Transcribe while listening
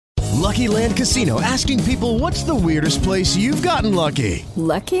Lucky Land Casino, asking people, what's the weirdest place you've gotten lucky?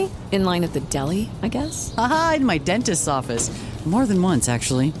 Lucky? In line at the deli, I guess? Aha, in my dentist's office. More than once,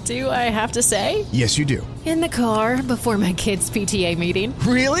 actually. Do I have to say? Yes, you do. In the car before my kids' PTA meeting.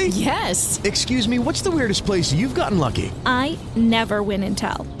 Really? Yes. Excuse me, what's the weirdest place you've gotten lucky? I never win and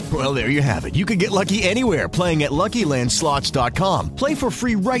tell. Well, there you have it. You can get lucky anywhere, playing at LuckyLandSlots.com. Play for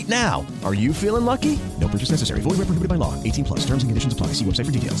free right now. Are you feeling lucky? No purchase necessary. Void where prohibited by law. 18 plus. Terms and conditions apply. See website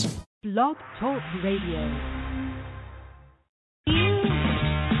for details. Blog Talk Radio.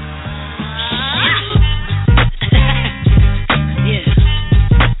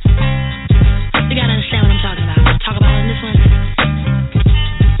 You gotta understand what I'm talking about. I'll talk about it in this one.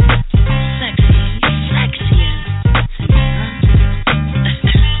 Sexy as to me, huh?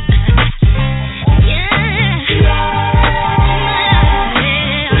 Yeah.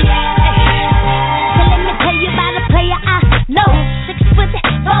 So let me tell you about a player I know. 6 foot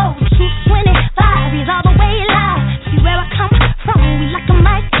 4, 225. He's all the way live. See where I come from? We like a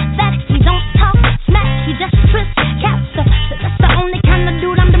mic that he don't talk smack. He just twists caps up. So that's the only kind of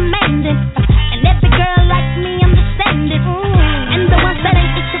dude I'm demanding. And every girl like me understand it. And the ones that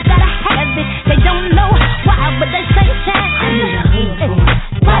ain't, it's just gotta have it. They don't know why, but they say that. I need a hood boy.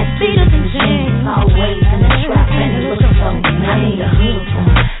 White beaters and jeans, always in the trap, and it looks so mean. I need a hood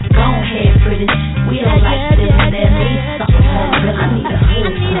boy. Go ahead, pretty. We don't like this, there needs something more real. I need a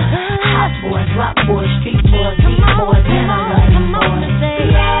hood boy. Hot boys, rock boys, street boys, deep boys, and I love them boys.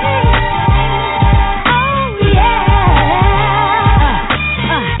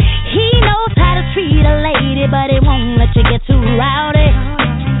 He knows how to treat a lady, but he won't let you get too rowdy.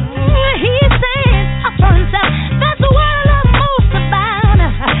 He's saying up for himself, that's what I love most about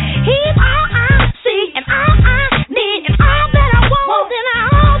her. He's all I see and all I need and all that I want and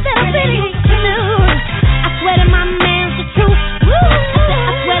all that I really need to do. I swear to my man's the truth.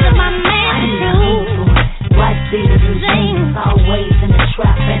 I swear to my man's the truth. White beaters and jeans, always in the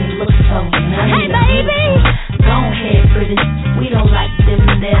trap, and he looks so mean. Hey, baby. Go ahead, pretty. We don't like this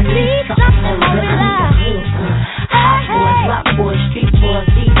and there needs something more real. I need a hood boy. Hot boys, rock boys, street boys,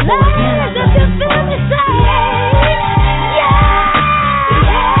 deep boys, and I love them boys.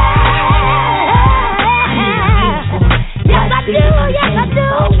 Yes, I do. Yes, I do.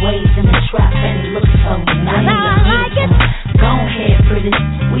 Always in the trap, and he looks so mean. I need a hood boy. Go ahead, pretty.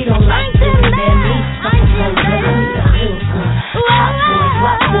 We don't like this and there needs something more real. I need a hood boy. Hot boys,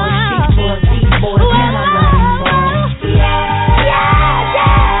 rock boys, street boys, deep boys, and I love them boys.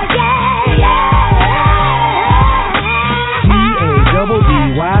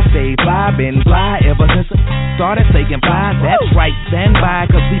 P-A-double-D-Y, stay fly, been fly ever since I started taking flies. That's right, stand by,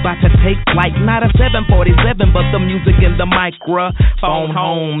 cause we about to take flight. Not a 747, but the music in the microphone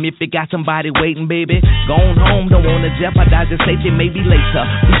home. If you got somebody waiting, baby, gone home. Don't wanna jeopardize your safety, maybe later.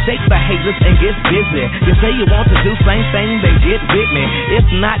 We shake the haters and get busy. You say you want to do same thing, then get with me. If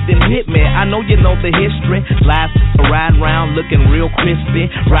not, then hit me. I know you know the history. Live ride round looking real crispy.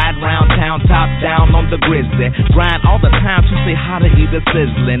 Ride round town, top down on the grizzly. Grind all the time to say how to eat the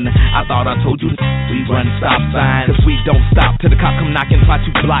sizzling. I thought I told you we run stop signs, cause we don't stop till the cop come knocking, try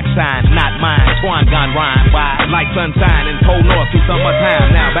to block signs. Not mine, Twan gun rhyme. Why? Like sunshine in cold north through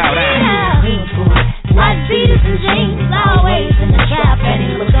summertime. Now bow down. White beaters and jeans, always in the trap, and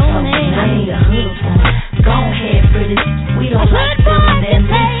he looks so mean. I need a hood boy. Go ahead, pretty. We don't like this and there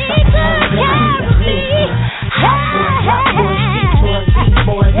needs something more real. I need a hood boy. Hot boys, rock boys, street boys, deep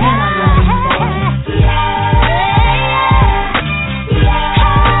boys, and I love them boys.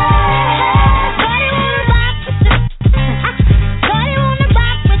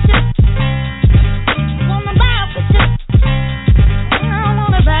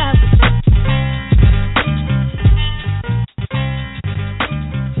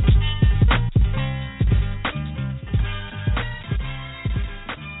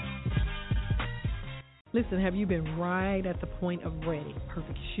 Listen, have you been right at the point of ready?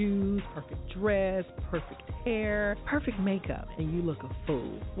 Perfect shoes, perfect dress, perfect hair, perfect makeup, and you look a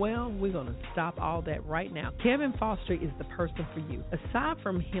fool. Well, we're going to stop all that right now. Kevin Foster is the person for you. Aside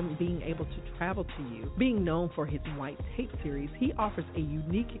from him being able to travel to you, being known for his white tape series, he offers a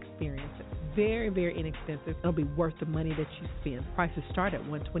unique experience that's very, very inexpensive. It'll be worth the money that you spend. Prices start at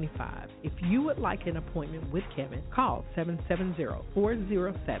 $125. If you would like an appointment with Kevin, call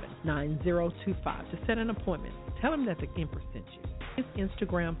 770-407-9025 to set an appointment. Tell him that the Empress sent you. His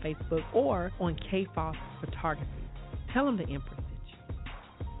Instagram, Facebook, or on KFOS Photography. Tell him the Empress sent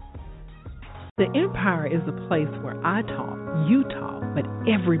you. The Empire is a place where I talk, you talk, but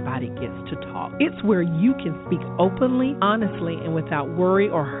everybody gets to talk. It's where you can speak openly, honestly, and without worry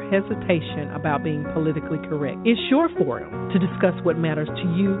or hesitation about being politically correct. It's your forum to discuss what matters to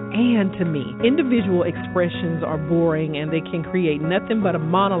you and to me. Individual expressions are boring and they can create nothing but a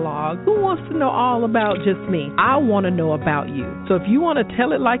monologue. Who wants to know all about just me? I want to know about you. So if you want to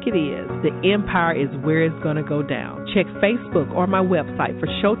tell it like it is, the Empire is where it's going to go down. Check Facebook or my website for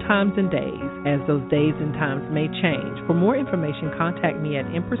show times and days, as those days and times may change. For more information, contact me at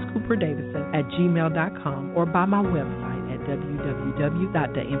empresscooperdavidson@gmail.com or by my website at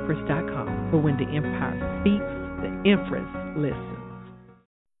www.theempress.com. For when the Empire speaks, the Empress listens.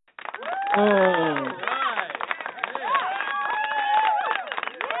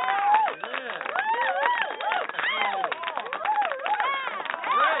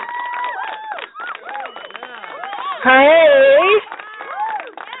 Hey.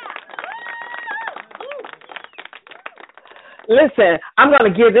 Listen, I'm going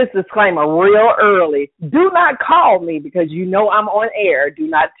to give this disclaimer real early. Do not call me because you know I'm on air. Do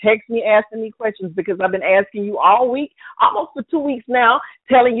not text me asking me questions because I've been asking you all week, almost for 2 weeks now,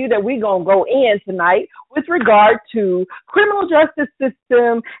 telling you that we're going to go in tonight with regard to criminal justice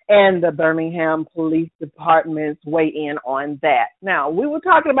system and the Birmingham Police Department's weigh in on that. Now, we were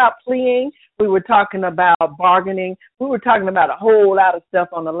talking about pleading. We were talking about bargaining. We were talking about a whole lot of stuff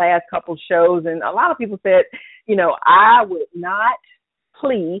on the last couple shows, and a lot of people said, you know, I would not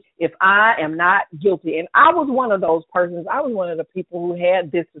plea if I am not guilty. And I was one of those persons. I was one of the people who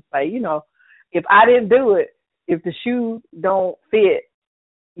had this to say, you know, if I didn't do it, if the shoe don't fit,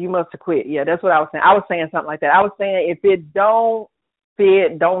 you must have quit. Yeah, that's what I was saying. I was saying something like that. I was saying if it don't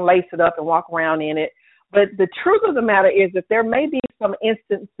fit, don't lace it up and walk around in it. But the truth of the matter is that there may be some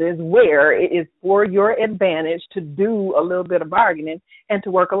instances where it is for your advantage to do a little bit of bargaining and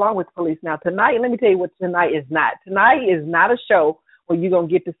to work along with police. Now, tonight, let me tell you what tonight is not. Tonight is not a show where you're going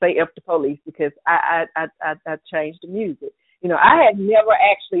to get to say F the police because I changed the music. You know, I had never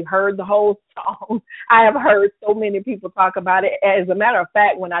actually heard the whole song. I have heard so many people talk about it. As a matter of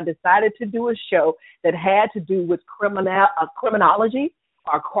fact, when I decided to do a show that had to do with criminology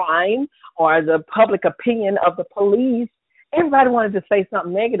or crime or the public opinion of the police, everybody wanted to say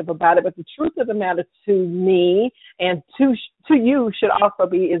something negative about it. But the truth of the matter to me and to you should also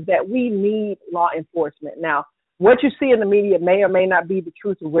be is that we need law enforcement. Now, what you see in the media may or may not be the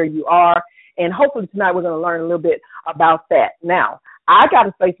truth of where you are. And hopefully tonight we're going to learn a little bit about that. Now, I got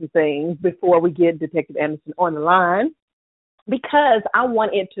to say some things before we get Detective Anderson on the line because I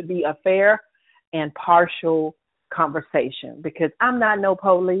want it to be a fair and partial conversation because I'm not no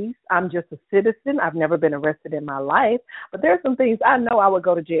police. I'm just a citizen. I've never been arrested in my life, but there's some things I know I would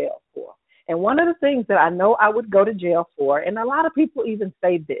go to jail for. And one of the things that I know I would go to jail for, and a lot of people even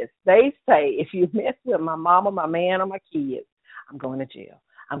say this, they say, if you mess with my mama, my man, or my kids, I'm going to jail.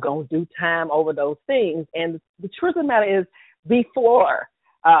 I'm going to do time over those things. And the truth of the matter is before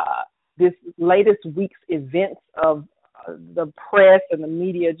this latest week's events of the press and the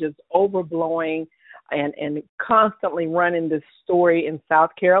media just overblowing and constantly running this story in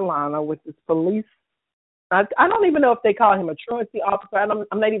South Carolina with this police. I don't even know if they call him a truancy officer.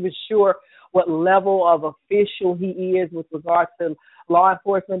 I'm not even sure what level of official he is with regard to law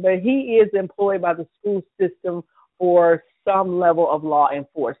enforcement, but he is employed by the school system for some level of law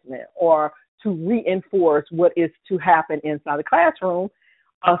enforcement or to reinforce what is to happen inside the classroom.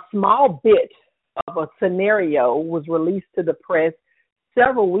 A small bit of a scenario was released to the press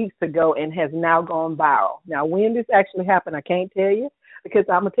several weeks ago and has now gone viral. Now, when this actually happened, I can't tell you because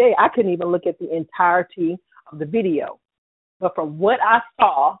I'm going to tell you, I couldn't even look at the entirety of the video. But from what I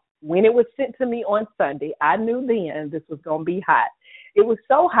saw when it was sent to me on Sunday, I knew then this was going to be hot. It was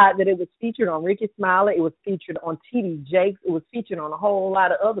so hot that it was featured on Ricky Smiley. It was featured on T.D. Jakes. It was featured on a whole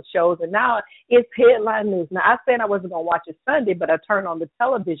lot of other shows. And now it's headline news. Now, I said I wasn't going to watch it Sunday, but I turned on the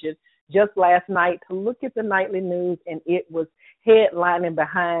television just last night to look at the nightly news, and it was headlining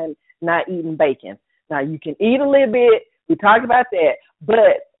behind not eating bacon. Now, you can eat a little bit. We talked about that.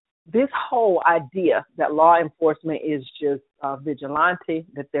 But this whole idea that law enforcement is just vigilante,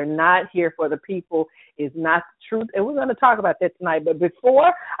 that they're not here for the people, is not the truth. And we're going to talk about that tonight. But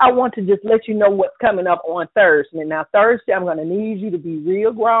before, I want to just let you know what's coming up on Thursday. Now, Thursday, I'm going to need you to be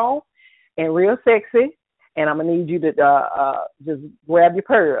real grown and real sexy. And I'm going to need you to just grab your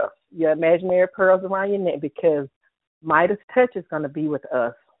pearls, your imaginary pearls around your neck, because Midas Touch is going to be with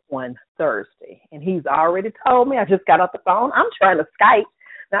us on Thursday. And he's already told me, I just got off the phone, I'm trying to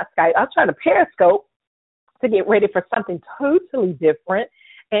I'm trying to Periscope to get ready for something totally different.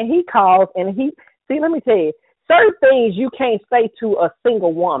 And he calls and let me tell you, certain things you can't say to a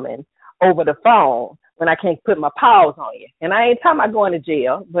single woman over the phone when I can't put my paws on you. And I ain't talking about going to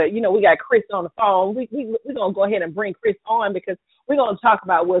jail, but, we got Chris on the phone. We're going to go ahead and bring Chris on because we're going to talk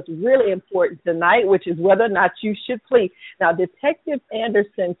about what's really important tonight, which is whether or not you should plea. Now, Detective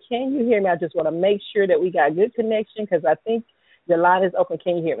Anderson, can you hear me? I just want to make sure that we got good connection because I think the line is open.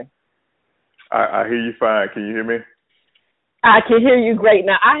 Can you hear me? I hear you fine. Can you hear me? I can hear you great.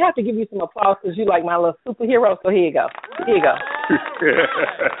 Now, I have to give you some applause because you like my little superhero, so here you go. Here you go.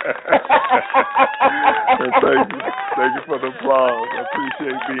 Thank you for the applause. I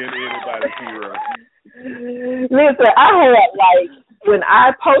appreciate being anybody's hero. Listen, I had, when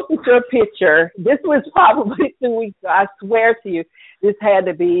I posted your picture, this was probably 2 weeks ago. I swear to you, this had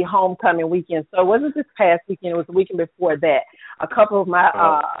to be homecoming weekend. So it wasn't this past weekend. It was the weekend before that. A couple of my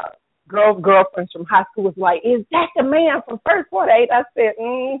girlfriends from high school was like, is that the man from First 48? I said,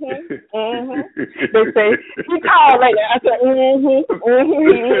 mm-hmm. They say, he called later. I said, he is.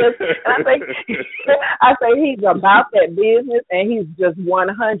 And I say he's about that business, and he's just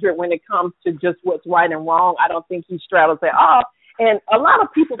 100 when it comes to just what's right and wrong. I don't think he straddles at all. And a lot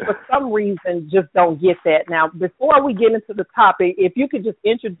of people, for some reason, just don't get that. Now, before we get into the topic, if you could just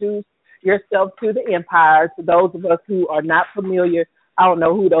introduce yourself to the Empire, to those of us who are not familiar. I don't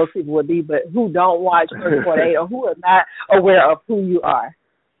know who those people would be, but who don't watch First 48 or who are not aware of who you are.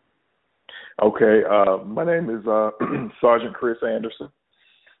 Okay, my name is Sergeant Chris Anderson.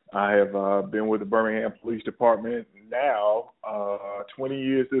 I have been with the Birmingham Police Department now 20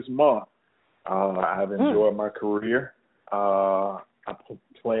 years this month. I've enjoyed my career. I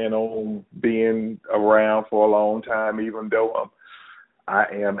plan on being around for a long time, even though I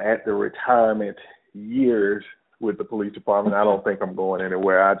am at the retirement years with the police department. I don't think I'm going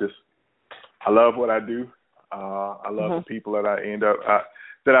anywhere. I love what I do. I love the people that I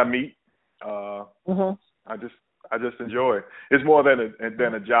meet. I just enjoy it. It's more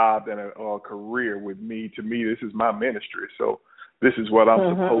than a job, than a career with me. To me, this is my ministry. So this is what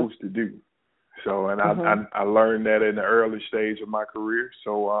I'm supposed to do. So, and I learned that in the early stage of my career.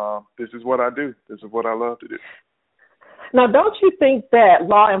 So this is what I do. This is what I love to do. Now, don't you think that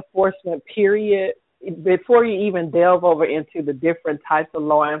law enforcement, period, before you even delve over into the different types of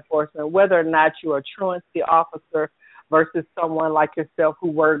law enforcement, whether or not you're a truancy officer versus someone like yourself who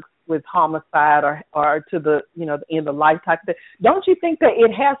works with homicide or to the, the end of life type of thing, don't you think that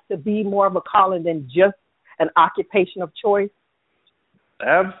it has to be more of a calling than just an occupation of choice?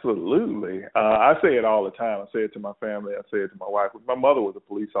 Absolutely. I say it all the time. I say it to my family. I say it to my wife. My mother was a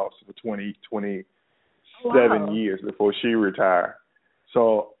police officer for 27 years before she retired.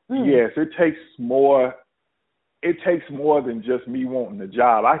 So, yes, it takes more than just me wanting a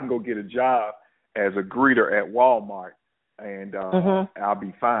job. I can go get a job as a greeter at Walmart, and I'll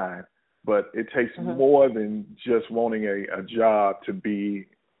be fine. But it takes more than just wanting a job to be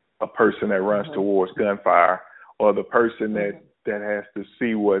a person that runs towards gunfire, or the person that has to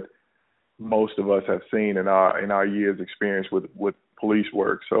see what most of us have seen in our years' experience with police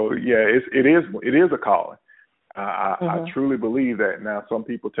work. So yeah, it is a calling. I truly believe that. Now, some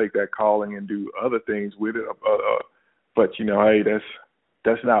people take that calling and do other things with it, but hey,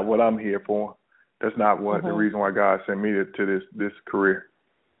 that's not what I'm here for. That's not what the reason why God sent me to this career.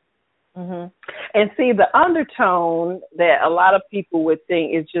 And see, the undertone that a lot of people would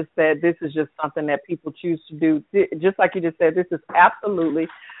think is just that this is just something that people choose to do. Just like you just said, this is absolutely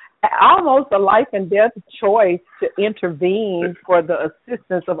almost a life and death choice to intervene for the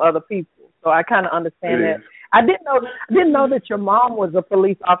assistance of other people. So I kind of understand that. I didn't know that your mom was a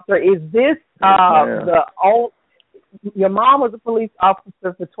police officer. Is this your mom was a police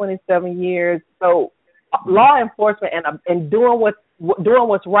officer for 27 years? So law enforcement and doing what's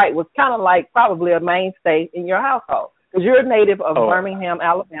right was kind of like probably a mainstay in your household, because you're a native of Birmingham,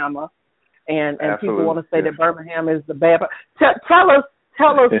 Alabama, and people want to say that Birmingham is the bad. Tell us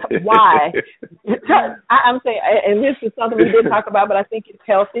why. I'm saying, and this is something we didn't talk about, but I think it's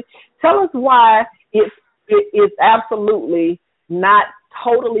healthy. Tell us why it's absolutely not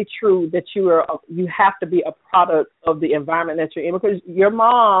totally true that you have to be a product of the environment that you're in, because your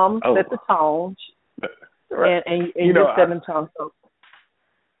mom set the tone, and you set the tone. So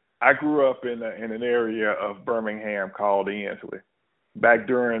I grew up in an area of Birmingham called Ensley, back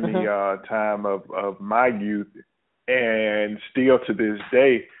during the time of my youth, and still to this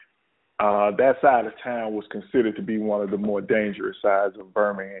day, that side of town was considered to be one of the more dangerous sides of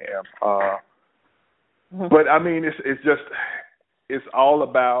Birmingham. But I mean, it's all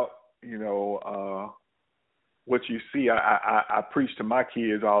about what you see. I preach to my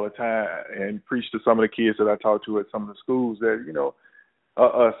kids all the time, and preach to some of the kids that I talk to at some of the schools that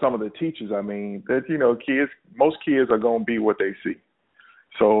some of the teachers. I mean that most kids are going to be what they see.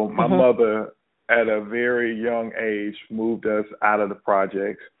 So my mother, at a very young age, moved us out of the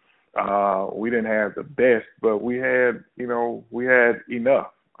projects. We didn't have the best, but we had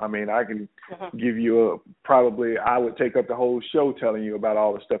enough. I mean, I can give you I would take up the whole show telling you about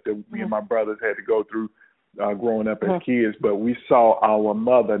all the stuff that me and my brothers had to go through growing up as kids. But we saw our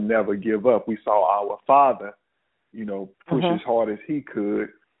mother never give up. We saw our father, push as hard as he could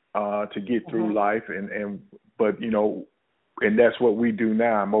to get through life, and that's what we do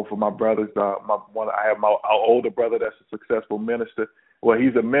now. Both of my brothers, I have my older brother that's a successful minister. Well,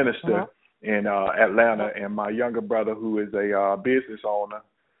 he's a minister in Atlanta, and my younger brother, who is a business owner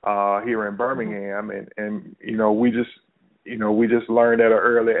here in Birmingham, and we just learned at an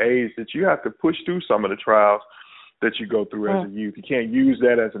early age that you have to push through some of the trials that you go through as a youth. You can't use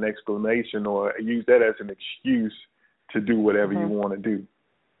that as an explanation or use that as an excuse to do whatever you want to do.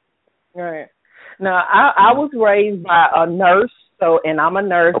 Right. Now, I was raised by a nurse, and I'm a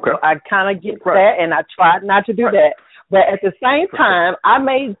nurse, so I kind of get that, and I tried not to do that. But at the same time, I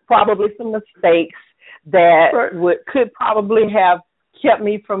made probably some mistakes that could probably have kept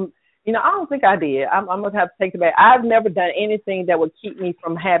me from, I don't think I did. I'm going to have to take it back. I've never done anything that would keep me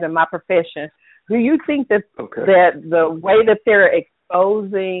from having my profession. Do you think that that the way that they're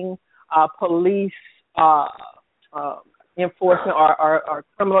exposing police enforcement or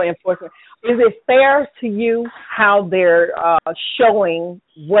criminal enforcement, is it fair to you how they're showing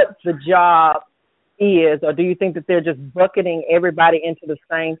what the job is, or do you think that they're just bucketing everybody into the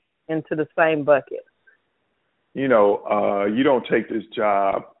same bucket? You don't take this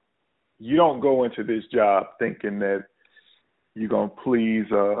job. You don't go into this job thinking that you're going to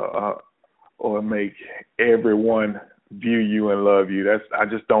please or make everyone view you and love you. I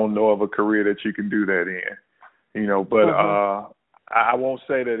just don't know of a career that you can do that in. But I won't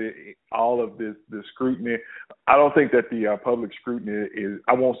say that all of the scrutiny, I don't think that the public scrutiny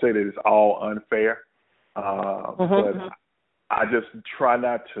I won't say that it's all unfair, but I just try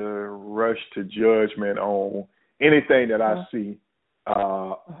not to rush to judgment on anything that I see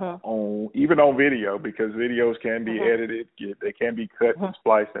even on video, because videos can be edited, they can be cut and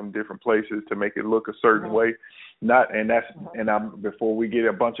spliced in different places to make it look a certain way. Before we get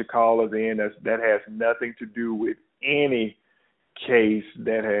a bunch of callers in, that has nothing to do with any case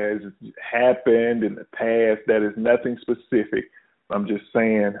that has happened in the past. That is nothing specific. I'm just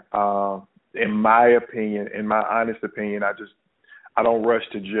saying, in my opinion, in my honest opinion, I don't rush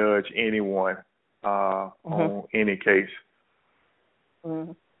to judge anyone on any case.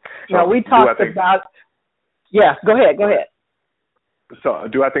 So now, we talked about. Yeah, go ahead. So,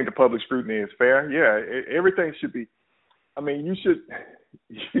 do I think the public scrutiny is fair? Yeah, everything should be. I mean, you should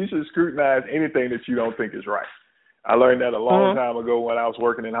scrutinize anything that you don't think is right. I learned that a long time ago when I was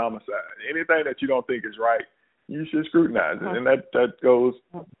working in homicide. Anything that you don't think is right, you should scrutinize it, and that goes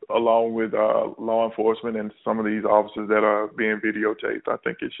along with law enforcement and some of these officers that are being videotaped. I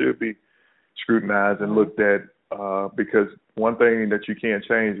think it should be scrutinized and looked at, because one thing that you can't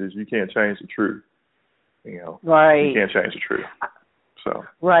change is you can't change the truth. Right? You can't change the truth. So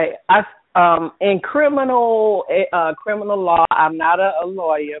right. In criminal law, I'm not a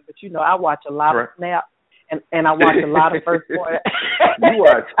lawyer, but I watch a lot of Snap, and I watch a lot of First Point. You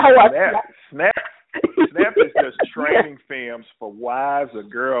watch Snap. Snap is just training films for wives or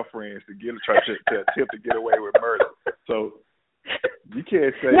girlfriends to attempt to get away with murder. So you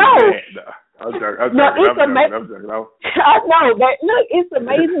can't say that. I'm joking. I know, but look, it's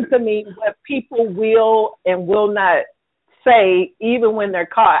amazing to me what people will and will not say, even when they're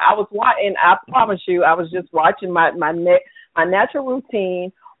caught. I was watching. I promise you, I was just watching my natural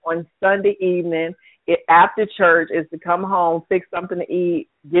routine on Sunday evening. After church is to come home, fix something to eat,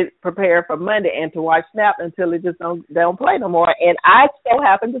 get prepared for Monday, and to watch Snap until it just don't play no more. And I so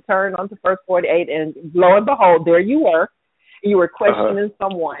happened to turn on to First 48, and lo and behold, there you were. You were questioning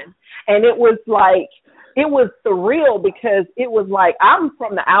someone, and it was surreal, because it was like I'm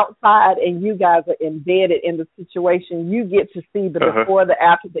from the outside and you guys are embedded in the situation. You get to see the before, the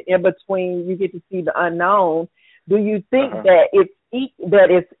after, the in between. You get to see the unknown. Do you think that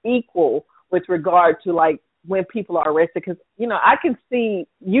it's equal with regard to like when people are arrested? Because I can see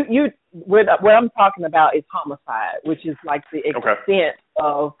what I'm talking about is homicide, which is like the extent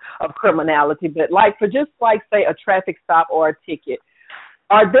of criminality. But like for just like say a traffic stop or a ticket,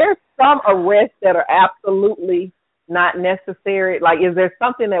 are there some arrests that are absolutely not necessary? Like, is there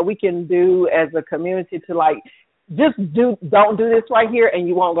something that we can do as a community to like just don't do this right here and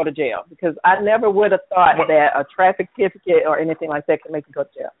you won't go to jail? Because I never would have thought that a traffic ticket or anything like that could make you go to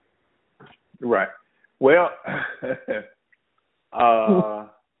jail. Right. Well,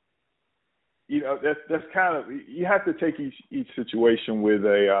 that's kind of, you have to take each situation with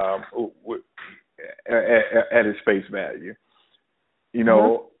at its face value.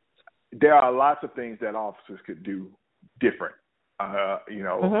 There are lots of things that officers could do different.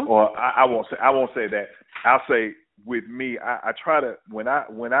 Or I won't say that. I'll say with me, I try to, when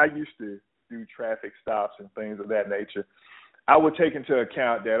I used to do traffic stops and things of that nature, I would take into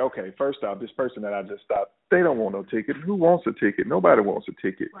account that, okay, first off, this person that I just stopped, they don't want no ticket. Who wants a ticket? Nobody wants a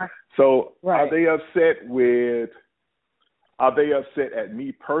ticket. Right. So Are they upset at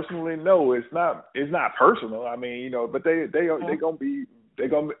me personally? No, it's not personal. I mean, but they're gonna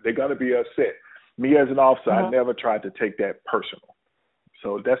be upset. Me as an officer, I never tried to take that personal.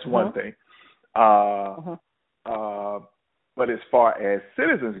 So that's one thing. But as far as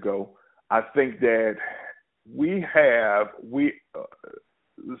citizens go, I think that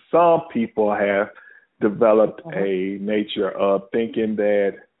some people have developed a nature of thinking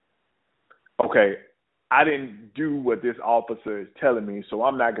that, okay, I didn't do what this officer is telling me, so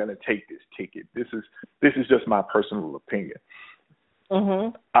I'm not going to take this ticket. This is just my personal opinion.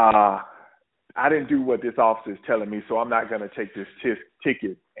 I didn't do what this officer is telling me, so I'm not going to take this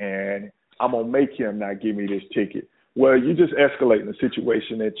ticket, and I'm going to make him not give me this ticket. Well, you're just escalating a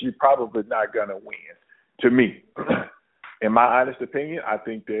situation that you're probably not going to win. To me, in my honest opinion, I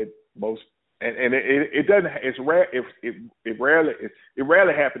think that most, and it doesn't, it's rare. It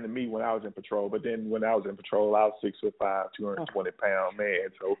rarely happened to me when I was in patrol. But then when I was in patrol, I was 6'5", 220-pound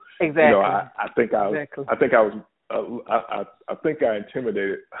man. So exactly. I think I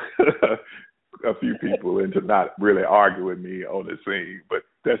intimidated a few people into not really arguing with me on the scene. But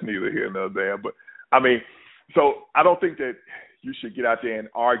that's neither here nor there. But I mean, so I don't think that you should get out there and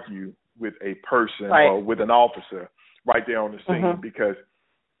argue with a person or with an officer right there on the scene, because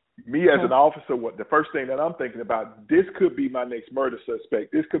me as an officer, the first thing that I'm thinking about, this could be my next murder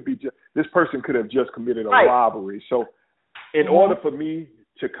suspect. This person could have just committed a robbery. So in order for me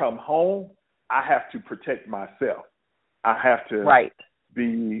to come home, I have to protect myself. I have to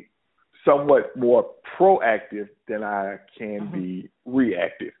be somewhat more proactive than I can be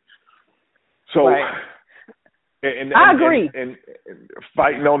reactive. So And I agree. And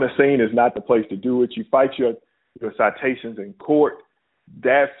fighting on the scene is not the place to do it. You fight your citations in court.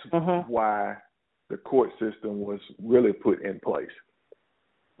 That's why the court system was really put in place.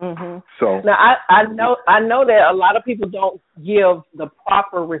 So now I know that a lot of people don't give the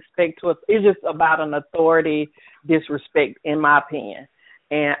proper respect to it. It's just about an authority disrespect, in my opinion.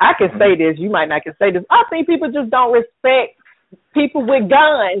 And I can say this. You might not can say this. I think people just don't respect people with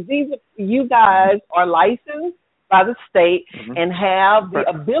guns. You guys are licensed by the state and have the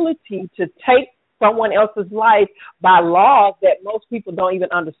ability to take someone else's life by laws that most people don't even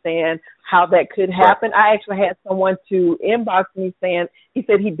understand how that could happen. I actually had someone to inbox me saying, he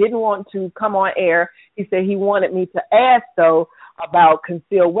said he didn't want to come on air. He said he wanted me to ask, though, about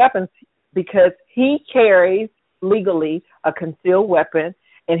concealed weapons, because he carries legally a concealed weapon.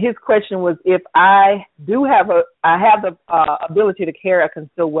 And his question was, if I have the ability to carry a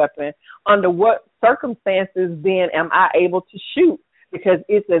concealed weapon, under what circumstances then am I able to shoot? Because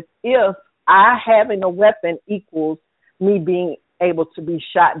it's as if I having a weapon equals me being able to be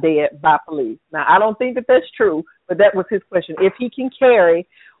shot dead by police. Now, I don't think that that's true, but that was his question. If he can carry,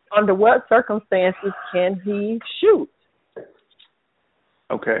 under what circumstances can he shoot?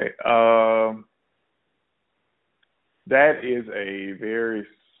 Okay. That is a very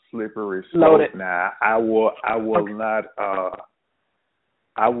slippery slope. Now, I will not.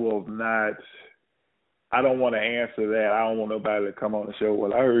 I don't want to answer that. I don't want nobody to come on the show.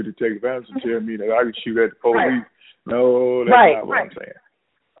 Well, I heard Detective Anderson tell me that I could shoot at the police. No, that's not what I'm saying.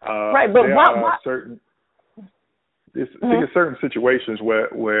 But there are certain certain situations where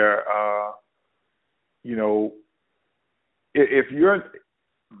if you're,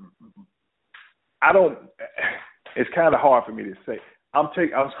 I don't. It's kind of hard for me to say. I'm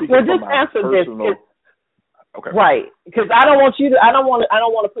speaking from my personal. Okay. Right, because I don't want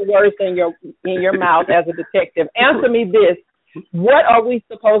to put words in your mouth as a detective. Answer me this: what are we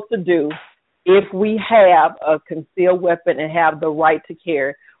supposed to do if we have a concealed weapon and have the right to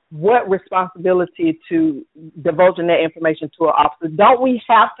carry? What responsibility to divulging that information to an officer? Don't we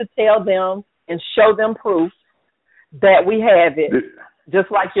have to tell them and show them proof that we have it,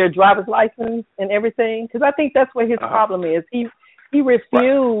 just like your driver's license and everything? Because I think that's what his problem is. He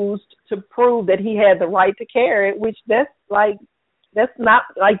refused to prove that he had the right to carry it, which that's not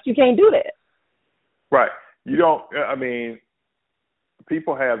you can't do that. Right. You don't, I mean,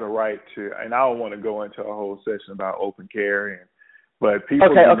 people have the right to, and I don't want to go into a whole session about open carrying, but people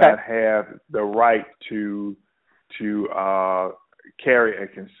do not have the right to carry a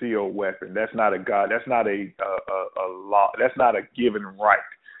concealed weapon. That's not a law. That's not a given right.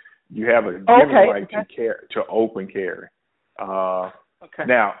 You have a given right to carry, to open carry. Now,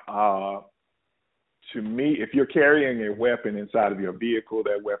 to me, if you're carrying a weapon inside of your vehicle,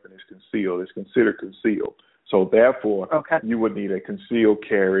 that weapon is concealed. It's considered concealed. So therefore, you would need a concealed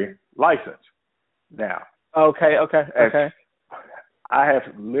carry license. Now, I'm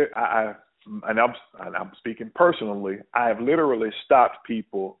speaking personally. I have literally stopped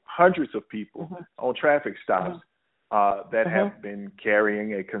people, hundreds of people, on traffic stops that have been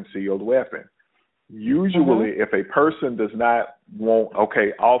carrying a concealed weapon. Usually, if a person does not want,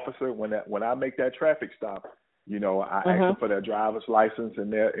 officer, when I make that traffic stop, I ask them for their driver's license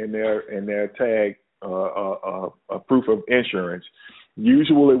and their tag, a proof of insurance.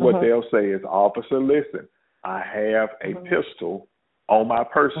 Usually, what they'll say is, "Officer, listen, I have a pistol on my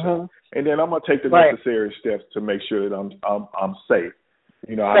person, and then I'm gonna take the necessary steps to make sure that I'm safe."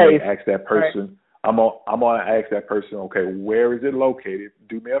 I may ask that person. I'm gonna ask that person, okay, where is it located?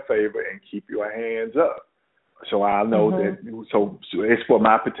 Do me a favor and keep your hands up, so I know that. So it's for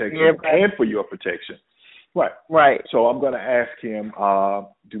my protection and for your protection. Right. So I'm gonna ask him,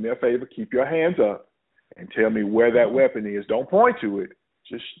 do me a favor, keep your hands up, and tell me where that weapon is. Don't point to it.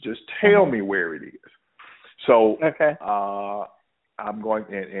 Just tell me where it is. So I'm going,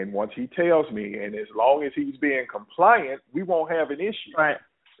 and once he tells me, and as long as he's being compliant, we won't have an issue. Right.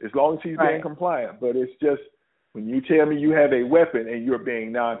 As long as he's being compliant. But it's just, when you tell me you have a weapon and you're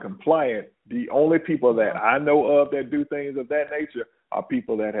being non-compliant, the only people that I know of that do things of that nature are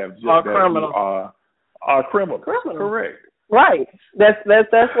people that have just criminals. Are criminals. Correct. Right. That's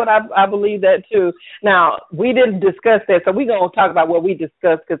what I believe that too. Now, we didn't discuss that, so we're going to talk about what we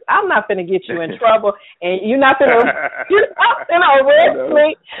discussed, because I'm not going to get you in trouble, and you're not going to arrest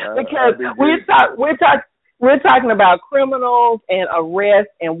me, because we're talking about criminals and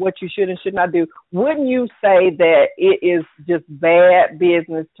arrests and what you should and should not do. Wouldn't you say that it is just bad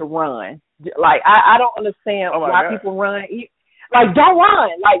business to run? Like, I don't understand why people run. Like, don't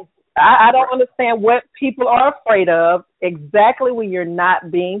run. Like, I don't understand what people are afraid of exactly when you're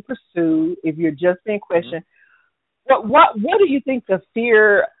not being pursued, if you're just being questioned. What do you think the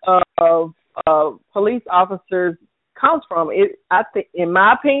fear of police officers comes from? I think, in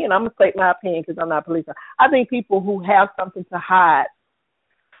my opinion, I'm going to state my opinion because I'm not a police officer. I think people who have something to hide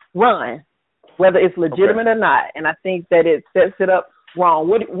run, whether it's legitimate or not, and I think that it sets it up wrong.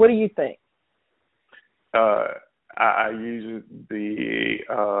 What do you think? I use the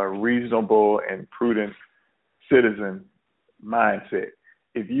reasonable and prudent citizen mindset.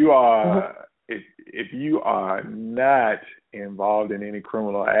 If you are if you are not involved in any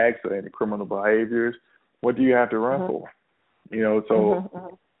criminal acts or any criminal behaviors, what do you have to run for? So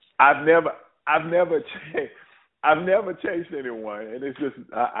I've never chased anyone, and it's just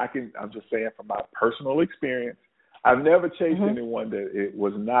I'm just saying from my personal experience, I've never chased anyone that it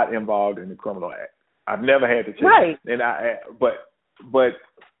was not involved in the criminal act. I've never had to chase, and I've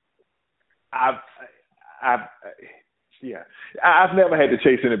never had to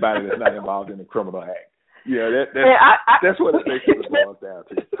chase anybody that's not involved in the criminal act. That's what it basically boils down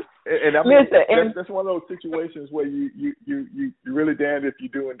to. And I mean, that's one of those situations where you really damned if you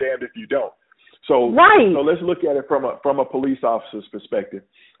do and damned if you don't. So let's look at it from a police officer's perspective.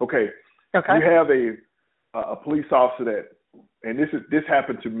 Okay. You have a police officer that, and this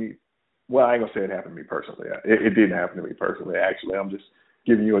happened to me. Well, I ain't gonna say it happened to me personally. It didn't happen to me personally. Actually, I'm just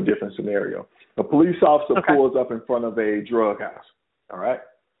giving you a different scenario. A police officer pulls up in front of a drug house. All right.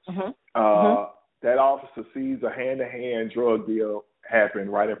 That officer sees a hand-to-hand drug deal happen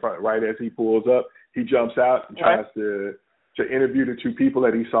right as he pulls up. He jumps out and tries to interview the two people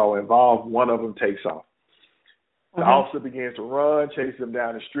that he saw involved. One of them takes off. The officer begins to run, chases him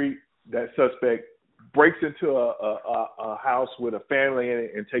down the street. That suspect breaks into a house with a family in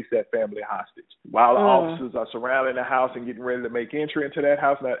it and takes that family hostage. While the officers are surrounding the house and getting ready to make entry into that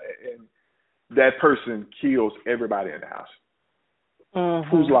house, and that person kills everybody in the house.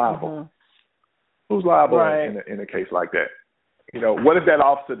 Who's liable? Who's liable in a case like that? What if that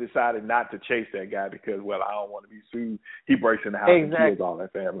officer decided not to chase that guy because, well, I don't want to be sued? He breaks in the house and kills all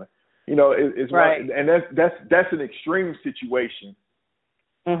that family. It's right, and that's an extreme situation,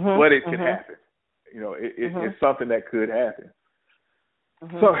 but it could happen. It's something that could happen.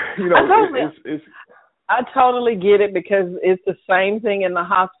 So, I totally get it, because it's the same thing in the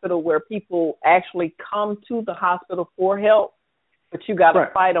hospital where people actually come to the hospital for help, but you got to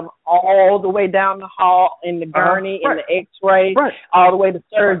fight them all the way down the hall in the gurney, in the x-ray, all the way to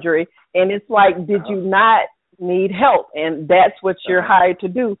surgery. And it's like, did you not need help? And that's what you're hired to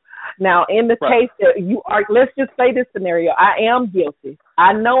do. Now, in the case that you are, let's just say this scenario, I am guilty.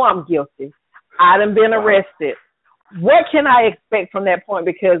 I know I'm guilty. I done been arrested. What can I expect from that point?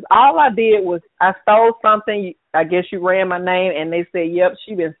 Because all I did was I stole something. I guess you ran my name, and they said, "Yep,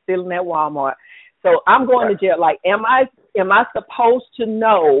 she been stealing at Walmart." So I'm going to jail. Like, am I supposed to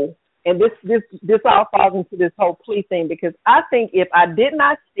know? And this all falls into this whole plea thing, because I think if I did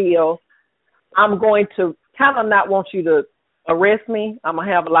not steal, I'm going to kind of not want you to arrest me. I'm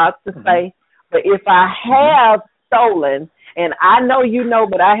gonna have a lot to say. But if I have stolen, and I know you know,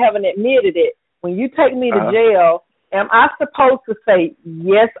 but I haven't admitted it, when you take me to jail, am I supposed to say,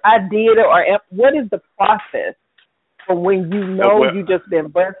 yes, I did it, or what is the process for when you know you just been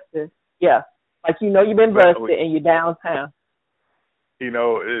busted? Yeah, like you know you've been busted and you're downtown. You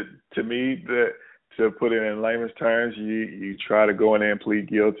know, to me, to put it in layman's terms, you try to go in there and plead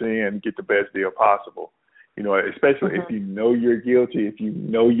guilty and get the best deal possible. You know, especially if you know you're guilty, if you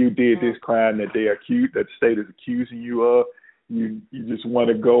know you did this crime that that the state is accusing you of, you just want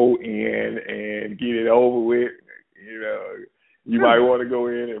to go in and get it over with. You know, you might want to go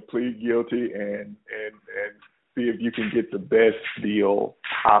in and plead guilty and see if you can get the best deal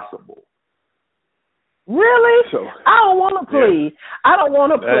possible. Really? So, I don't want to plead. I don't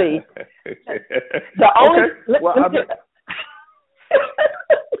want to plead. The only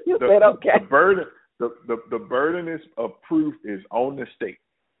you said okay. The burden of proof is on the state.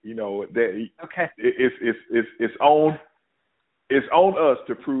 You know that it's on us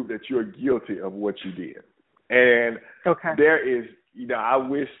to prove that you're guilty of what you did. And there is, you know, I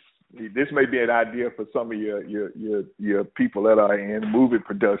wish this may be an idea for some of your people that are in movie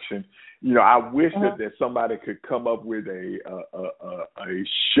production. You know, I wish that somebody could come up with a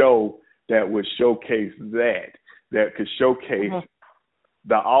show that would showcase that could showcase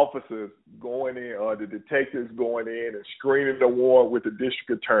the officers going in or the detectives going in and screening the warrant with the district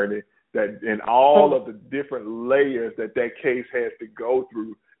attorney, that and all of the different layers that case has to go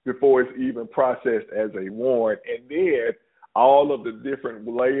through before it's even processed as a warrant, and then all of the different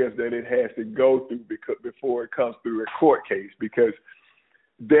layers that it has to go through before it comes through a court case, because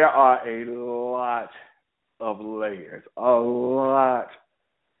there are a lot of layers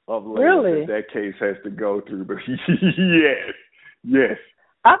really? that case has to go through. But yes.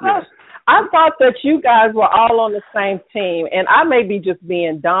 I thought that you guys were all on the same team, and I may be just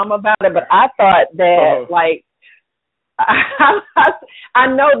being dumb about it, but I thought that like I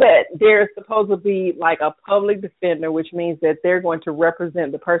know that there's supposed to be like a public defender, which means that they're going to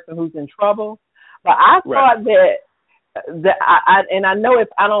represent the person who's in trouble. But I thought that I know if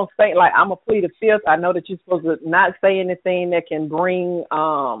I don't say, like, I'm a plead the fifth, I know that you're supposed to not say anything that can bring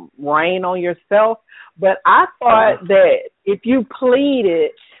rain on yourself. But I thought that if you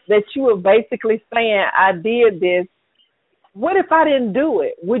pleaded, that you were basically saying, I did this. What if I didn't do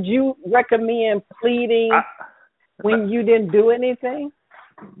it? Would you recommend pleading when you didn't do anything?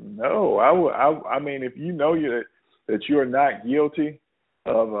 No, I mean, if you know that you're not guilty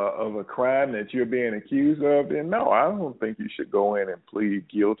of a crime that you're being accused of, then no, I don't think you should go in and plead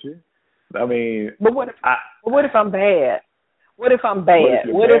guilty. I mean, but what if I'm bad? What if I'm bad?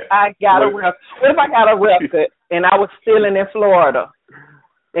 What if I got a record and I was stealing in Florida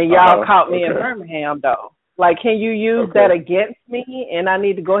and y'all caught me in Birmingham though? Like, can you use that against me and I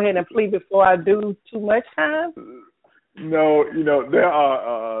need to go ahead and plead before I do too much time? No, you know, there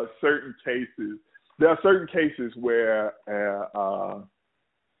are certain cases. There are certain cases where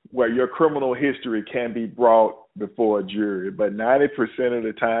your criminal history can be brought before a jury, but 90% of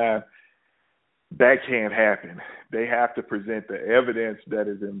the time that can't happen. They have to present the evidence that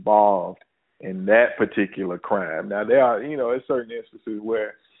is involved in that particular crime. Now, there are, you know, there's certain instances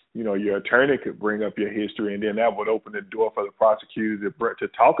where, you know, your attorney could bring up your history, and then that would open the door for the prosecutor to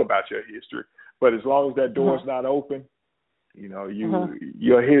talk about your history. But as long as that door is not open, you know,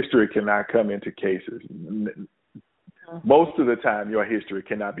 your history cannot come into cases. Most of the time, your history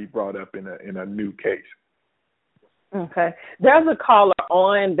cannot be brought up in a new case. Okay. There's a caller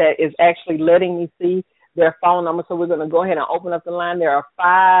on that is actually letting me see their phone number, so we're going to go ahead and open up the line. There are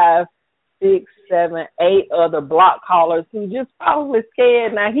 5, 6, 7, 8 other block callers who just probably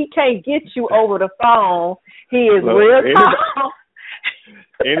scared. Now, he can't get you over the phone. He is real tall.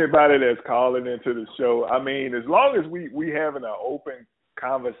 Anybody that's calling into the show, I mean, as long as we having an open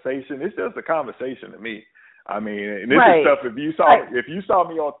conversation, it's just a conversation to me. I mean, and this is stuff, if you saw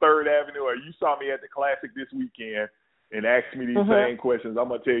me on 3rd Avenue or you saw me at the Classic this weekend and asked me these same questions, I'm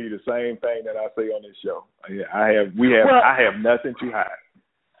gonna tell you the same thing that I say on this show. I have nothing to hide.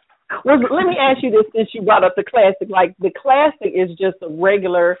 Well, let me ask you this, since you brought up the Classic. Like, the Classic is just a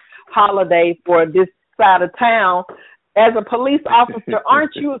regular holiday for this side of town. as a police officer,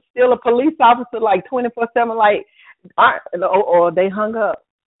 aren't you still a police officer like 24/7? Like, or they hung up.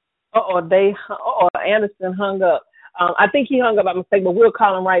 Anderson hung up. I think he hung up by mistake, but we'll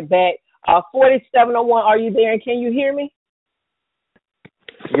call him right back. 4701, are you there and can you hear me?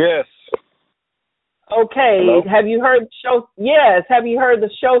 Yes. Okay. Hello? Have you heard the show? Yes. Have you heard the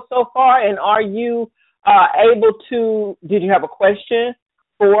show so far? And are you able to? Did you have a question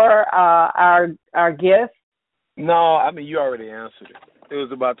for our guest? No, I mean you already answered it. It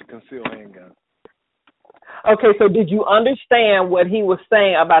was about the concealed handgun. Okay, so did you understand what he was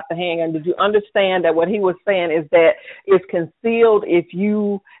saying about the handgun? Did you understand that what he was saying is that it's concealed if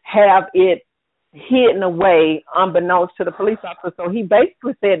you have it hidden away unbeknownst to the police officer? So he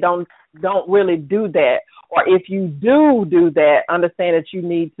basically said don't really do that. Or if you do that, understand that you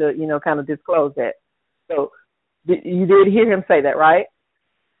need to, kind of disclose that. So you did hear him say that, right?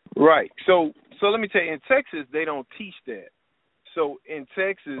 Right. So let me tell you, in Texas, they don't teach that. So in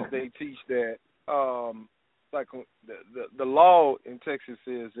Texas, they teach that, like the law in Texas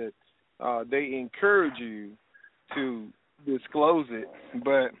says that they encourage you to disclose it,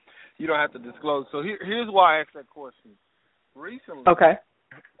 but you don't have to disclose. So here's why I asked that question. Recently, okay,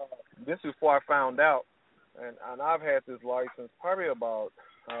 this is before I found out, and I've had this license probably about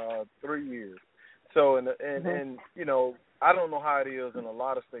 3 years. So and I don't know how it is in a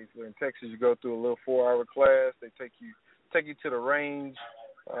lot of states, but in Texas you go through a little 4-hour class. They take you to the range.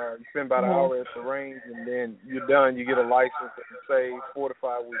 You spend about an hour at the range, and then you're done. You get a license in, say, 4 to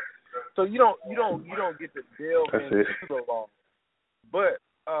 5 weeks. So you don't get to delve into the law. But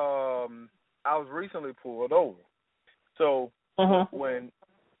I was recently pulled over. So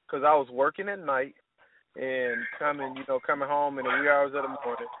because I was working at night and coming home in the wee hours of the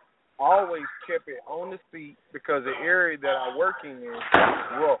morning, I always kept it on the seat because the area that I work in is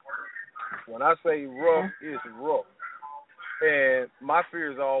rough. When I say rough, it's rough. And my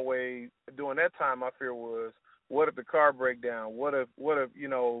fear is always, during that time, my fear was, what if the car break down? What if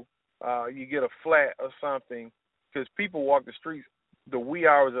you get a flat or something? Because people walk the streets the wee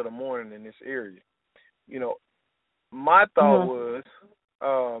hours of the morning in this area. My thought was,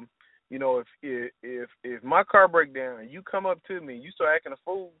 if my car break down and you come up to me and you start acting a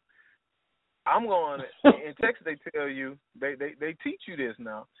fool, I'm going to, in Texas they tell you, they teach you this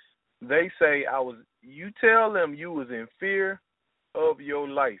now. They say you tell them you was in fear of your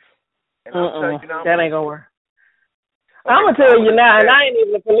life. And I'm telling you now, that ain't going to work. Okay, I'm going to tell you now, and I ain't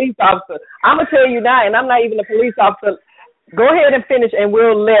even a police officer. I'm going to tell you now, and I'm not even a police officer. Go ahead and finish, and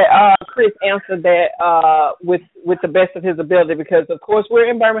we'll let Chris answer that with the best of his ability because, of course, we're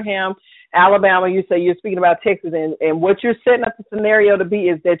in Birmingham, Alabama. You say you're speaking about Texas, and what you're setting up the scenario to be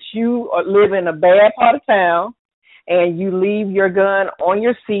is that you live in a bad part of town, and you leave your gun on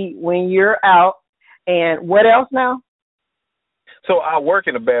your seat when you're out. And what else now? So I work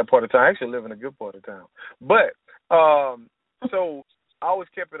in a bad part of town. I actually live in a good part of town. But so I always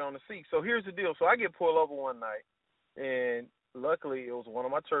kept it on the seat. So here's the deal. So I get pulled over one night, and luckily it was one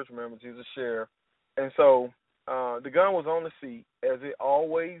of my church members. He was a sheriff. And so the gun was on the seat, as it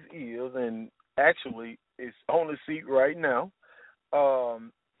always is, and actually it's on the seat right now.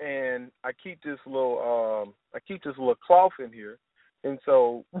 And I keep this little cloth in here, and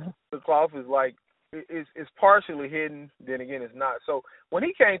so the cloth is like it's partially hidden. Then again, it's not. So when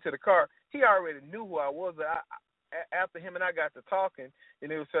he came to the car, he already knew who I was. After him and I got to talking,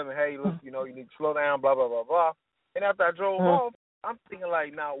 and he was telling me, "Hey, look, you need to slow down, blah blah blah blah." And after I drove off, I'm thinking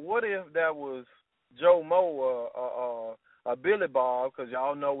like, now what if that was Joe Moe, a Billy Bob? Because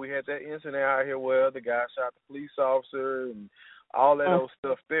y'all know we had that incident out here where the guy shot the police officer and all that old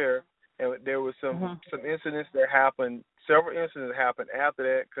stuff there, and there was some incidents that happened. Several incidents happened after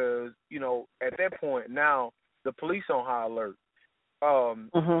that because at that point now the police on high alert.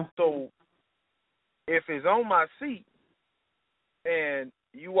 So if it's on my seat and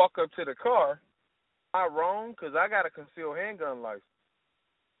you walk up to the car, am I wrong? Because I got a concealed handgun license.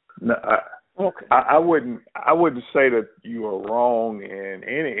 No, I wouldn't say that you are wrong in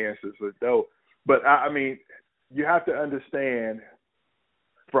any instance, though. But I mean, you have to understand,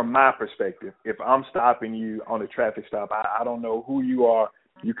 from my perspective, if I'm stopping you on a traffic stop, I don't know who you are.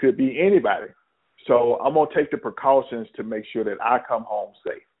 You could be anybody. So I'm going to take the precautions to make sure that I come home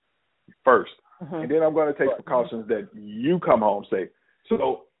safe first. And then I'm going to take precautions that you come home safe.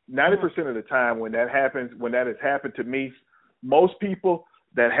 So 90% of the time when that has happened to me, most people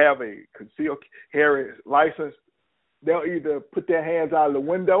that have a concealed carry license, they'll either put their hands out of the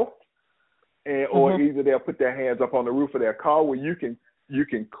window or either they'll put their hands up on the roof of their car where you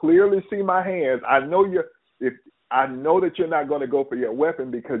can clearly see my hands. I know that you're not going to go for your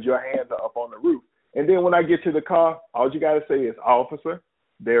weapon because your hands are up on the roof. And then when I get to the car, all you got to say is, officer,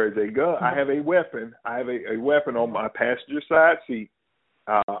 there is a gun. I have a weapon. I have a weapon on my passenger side seat.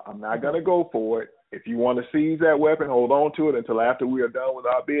 I'm not going to go for it. If you want to seize that weapon, hold on to it until after we are done with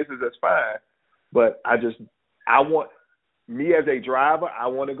our business. That's fine. But I want me as a driver, I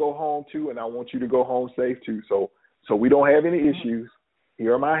want to go home too, and I want you to go home safe too. So we don't have any issues.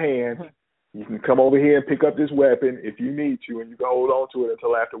 Here are my hands. You can come over here and pick up this weapon if you need to, and you can hold on to it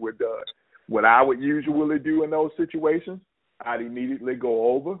until after we're done. What I would usually do in those situations, I'd immediately go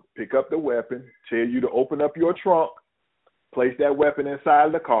over, pick up the weapon, tell you to open up your trunk, place that weapon inside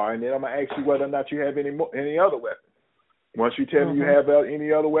of the car, and then I'm going to ask you whether or not you have any other weapons. Once you tell me you have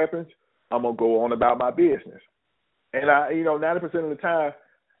any other weapons, I'm going to go on about my business. And 90% of the time,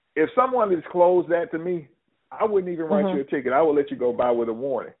 if someone disclosed that to me, I wouldn't even write you a ticket. I would let you go by with a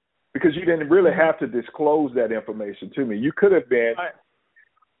warning because you didn't really have to disclose that information to me. You could have been,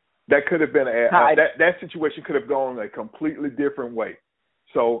 that could have been, that situation could have gone a completely different way.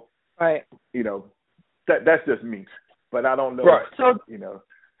 So, that's just me. But I don't know. Right.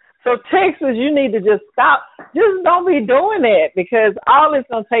 So Texas, you need to just stop. Just don't be doing it because all it's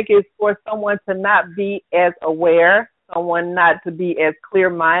going to take is for someone to not be as aware, someone not to be as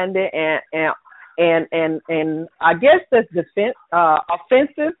clear-minded, and I guess that's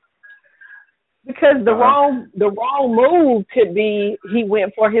offensive because the wrong move could be he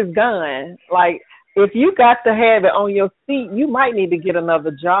went for his gun. Like if you got to have it on your seat, you might need to get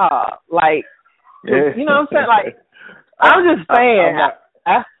another job. Like you know what I'm saying? Like I'm just saying.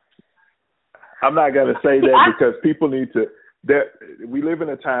 I'm not going to say that because people need to. We live in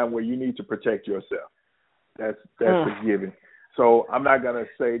a time where you need to protect yourself. That's a given. So I'm not going to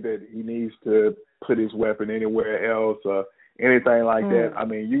say that he needs to put his weapon anywhere else or anything like that. I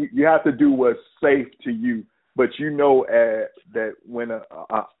mean, you have to do what's safe to you. But that when an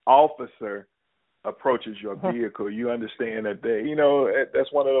officer approaches your vehicle, you understand that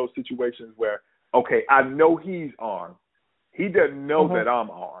that's one of those situations where, okay, I know he's armed. He doesn't know that I'm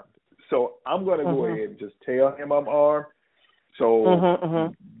armed. So I'm going to go ahead and just tell him I'm armed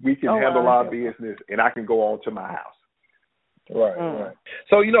so we can handle our business and I can go on to my house. Right.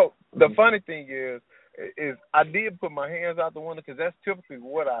 So, the funny thing is I did put my hands out the window because that's typically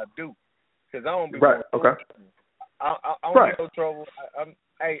what I do because I don't be right. Okay. I don't get no trouble. I'm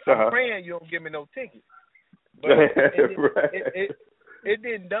praying you don't give me no ticket. But it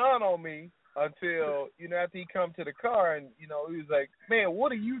didn't dawn on me until, after he come to the car and, he was like, man,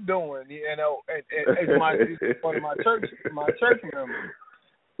 what are you doing? And it's one of my church members.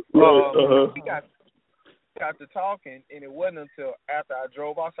 We got to talking, and it wasn't until after I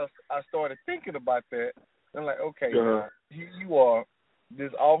drove off, I started thinking about that. I'm like, okay, you are,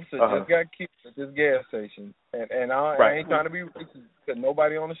 this officer just got killed at this gas station. And I ain't trying to be racist to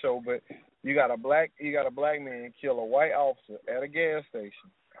nobody on the show, but you got a black man kill a white officer at a gas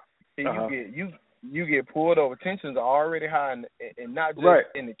station. You get pulled over. Tensions are already high, and not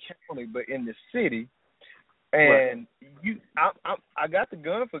just in the county, but in the city. And I got the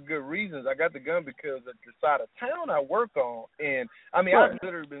gun for good reasons. I got the gun because of the side of town I work on, and I've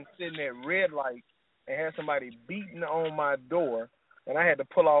literally been sitting at red light and had somebody beating on my door, and I had to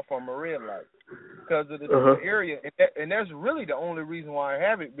pull off on a red light because of the area, and that's really the only reason why I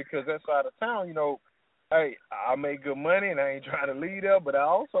have it because that side of town, hey, I make good money and I ain't trying to leave there, but I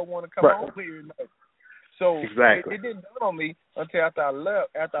also want to come home here. So it didn't dawn on me until after I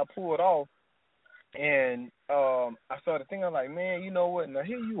left, after I pulled off, and I started thinking, I'm like, man, you know what? Now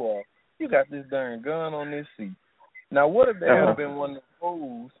here you are. You got this darn gun on this seat. Now what if there had been one of those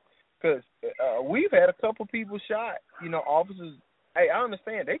fools? Because we've had a couple people shot, officers. Hey, I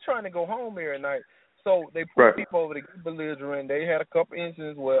understand. They trying to go home every night. So they put people over to get belligerent. They had a couple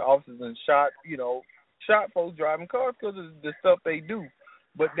incidents where officers been shot, shot folks driving cars because of the stuff they do.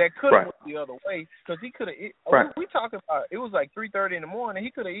 But that could have went the other way because he could have. We talking about it was like 3:30 in the morning.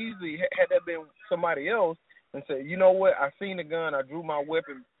 He could have easily had that been somebody else and said, you know what? I seen the gun. I drew my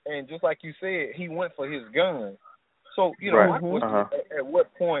weapon, and just like you said, he went for his gun. So my question is, at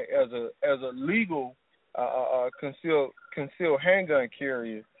what point, as a legal concealed handgun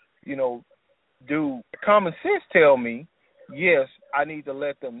carrier, do common sense tell me? Yes, I need to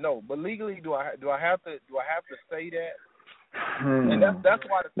let them know. But legally, do I have to say that? And that's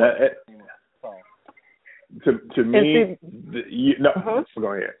why to me,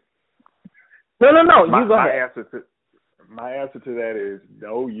 go ahead. No. You go ahead. My answer to that is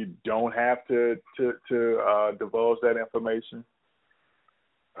no. You don't have to divulge that information.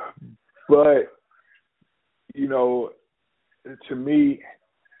 But to me,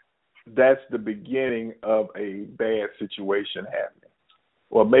 that's the beginning of a bad situation happening.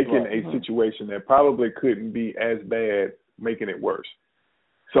 or making a situation that probably couldn't be as bad, making it worse.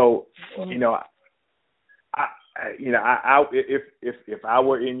 So, if I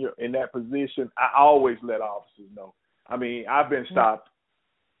were in that position, I always let officers know. I mean, I've been stopped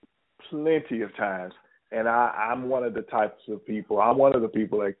plenty of times, and I'm one of the types of people. I'm one of the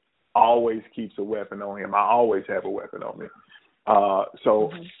people that always keeps a weapon on him. I always have a weapon on me.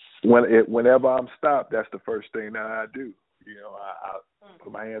 Whenever I'm stopped, that's the first thing that I do. I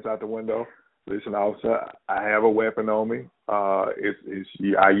put my hands out the window. Listen, officer, I have a weapon on me. I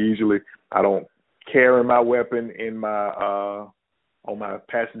don't carry my weapon in my on my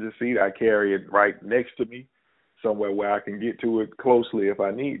passenger seat. I carry it right next to me, somewhere where I can get to it closely if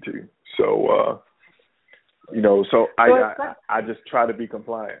I need to. So, I just try to be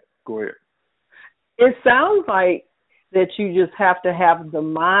compliant. Go ahead. It sounds like that you just have to have the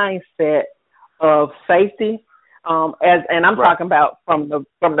mindset of safety. I'm talking about from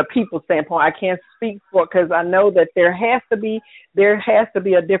the people's standpoint. I can't speak for, because I know that there has to be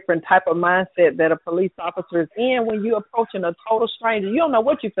a different type of mindset that a police officer is in when you're approaching a total stranger. You don't know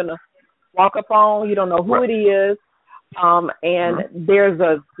what you're gonna walk up on. You don't know who it is. And there's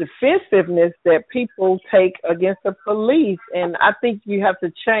a defensiveness that people take against the police, and I think you have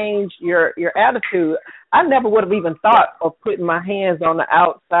to change your attitude. I never would have even thought of putting my hands on the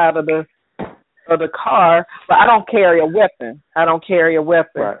outside of the car, but I don't carry a weapon.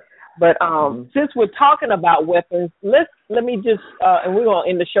 Right. But since we're talking about weapons, let me just and we're gonna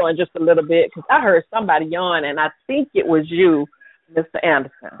end the show in just a little bit, because I heard somebody yawn, and I think it was you, Mr.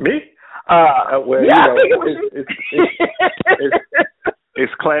 Anderson. Me? I think it was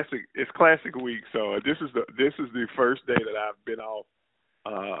it's classic. It's classic week. So this is the first day that I've been off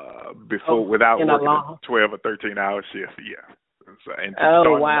before without working a 12 or 13 hour shift. Yeah. And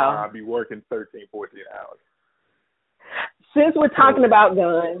tomorrow I'll be working 13, 14 hours. Since we're talking about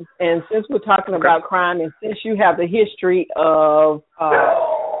guns, and since we're talking about crime, and since you have the history of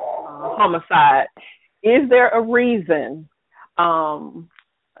homicide, is there a reason?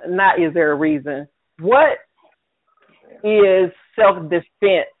 Not is there a reason. What is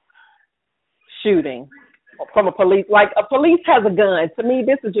self-defense shooting from a police? Like, a police has a gun. To me,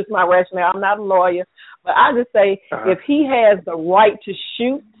 this is just my rationale. I'm not a lawyer, but I just say if he has the right to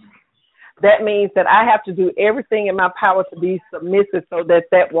shoot, that means that I have to do everything in my power to be submissive so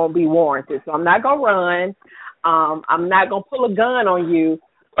that won't be warranted. So I'm not going to run. I'm not going to pull a gun on you.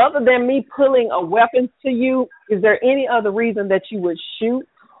 Other than me pulling a weapon to you, is there any other reason that you would shoot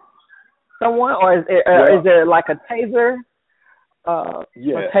someone, or is there like a taser, a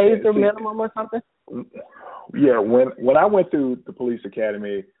taser minimum or something? Yeah, when I went through the police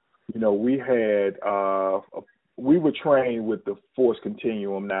academy, we had we were trained with the force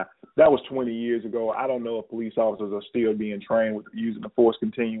continuum. Now, that was 20 years ago. I don't know if police officers are still being trained with using the force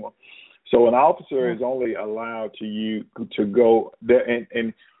continuum. So an officer is only allowed to go there,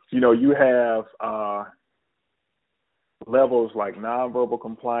 and you have levels like nonverbal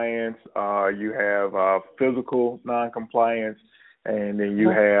compliance, you have physical noncompliance, and then you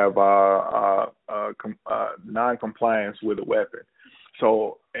have noncompliance with a weapon.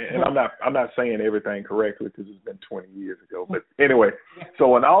 So, and I'm not saying everything correctly because it's been 20 years ago, but anyway,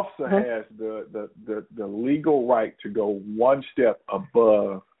 so an officer has the legal right to go one step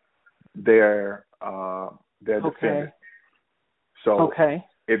above their defendant. So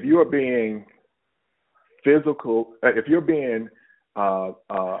if you're being physical, if you're being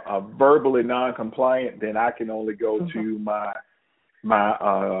verbally non-compliant, then I can only go to my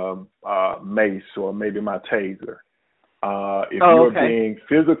mace or maybe my taser. If you're being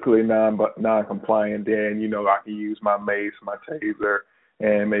physically non-compliant, then I can use my mace, my taser,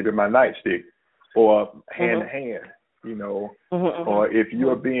 and maybe my nightstick, or hand to hand. Or if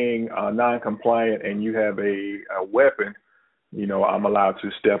you're being non-compliant and you have a weapon, I'm allowed to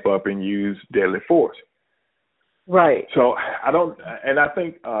step up and use deadly force. Right. So I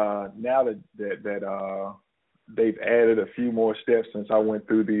think now that they've added a few more steps since I went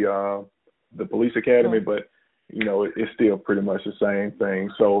through the police academy, but it's still pretty much the same thing.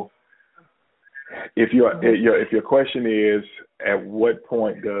 So if your question is, at what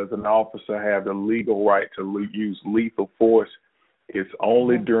point does an officer have the legal right to use lethal force, it's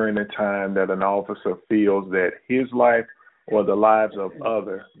only during the time that an officer feels that his life or the lives of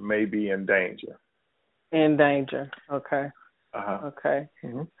others may be in danger. In danger. Okay. Okay.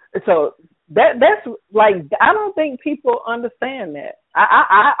 So that's like, I don't think people understand that.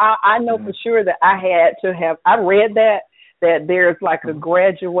 I know for sure that I read that that there's like a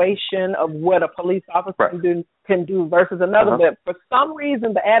graduation of what a police officer can do versus another. But for some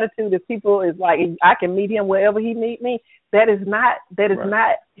reason, the attitude of people is like, I can meet him wherever he meet me. That is not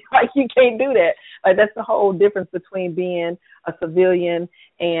like, you can't do that. Like, that's the whole difference between being a civilian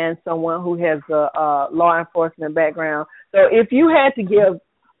and someone who has a law enforcement background. So if you had to give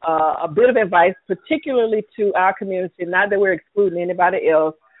a bit of advice, particularly to our community, not that we're excluding anybody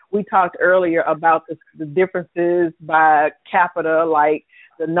else. We talked earlier about the differences by capita, like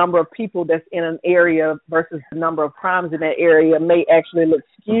the number of people that's in an area versus the number of crimes in that area may actually look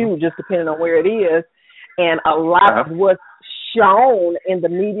skewed just depending on where it is. And a lot of what's shown in the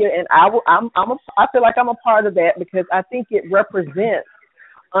media, and I feel like I'm a part of that because I think it represents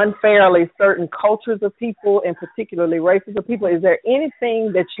unfairly certain cultures of people and particularly races of people. Is there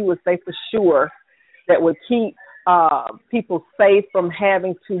anything that you would say for sure that would keep people safe from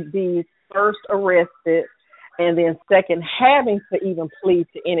having to be first arrested and then second having to even plead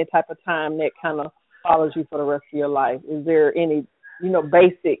to any type of time that kind of follows you for the rest of your life? Is there any,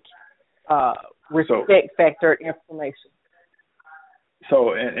 basic respect factor information?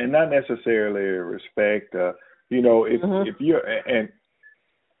 So, and not necessarily respect, if you're, and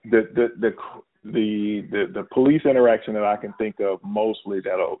the police interaction that I can think of mostly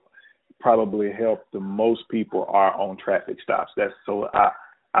that'll probably help the most people are on traffic stops.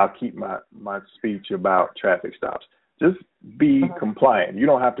 I'll keep my speech about traffic stops. Just be compliant. You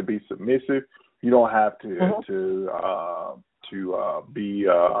don't have to be submissive. You don't have to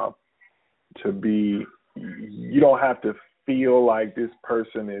you don't have to feel like this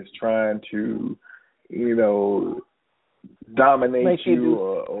person is trying to, dominate you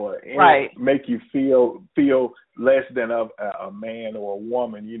or make you feel less than a man or a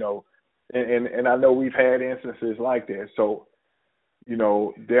woman, and I know we've had instances like that. So,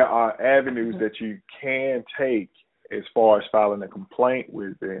 there are avenues that you can take as far as filing a complaint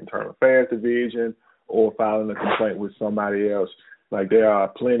with the Internal Affairs Division or filing a complaint with somebody else. Like, there are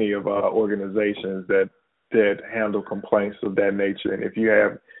plenty of organizations that handle complaints of that nature. And if you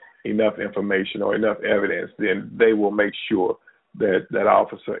have enough information or enough evidence, then they will make sure that that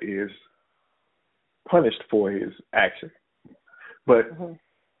officer is punished for his action. But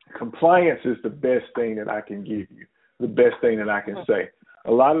compliance is the best thing that I can give you, the best thing that I can say.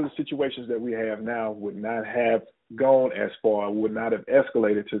 A lot of the situations that we have now would not have gone as far, would not have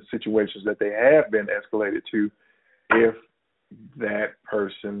escalated to situations that they have been escalated to if that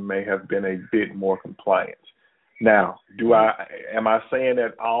person may have been a bit more compliant. Now, am I saying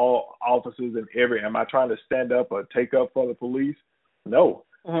that all officers am I trying to stand up or take up for the police? No.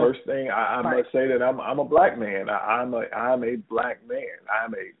 First thing, I must say that I'm a black man. I'm a black man.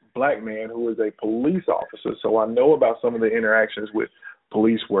 I'm a black man who is a police officer. So I know about some of the interactions with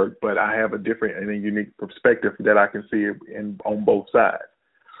police work, but I have a different and a unique perspective that I can see on both sides.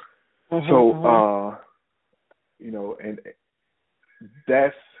 So, and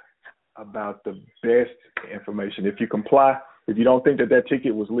that's about the best information. If you comply, if you don't think that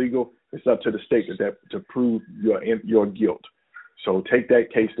ticket was legal, it's up to the state to prove your guilt. So take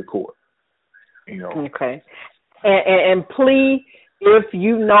that case to court. Okay. And plea if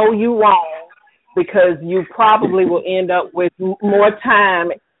you know you wrong, because you probably will end up with more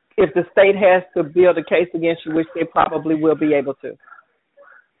time if the state has to build a case against you, which they probably will be able to.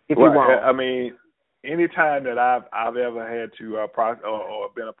 If you wrong. I mean, any time that I've ever had to or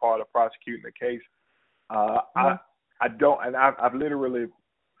been a part of prosecuting a case, I don't, and I've literally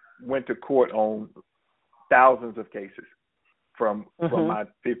went to court on thousands of cases from my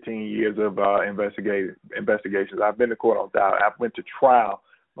 15 years of investigations. I've been to court on thousands. I've went to trial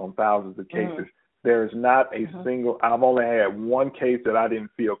on thousands of cases. There is not a single. I've only had one case that I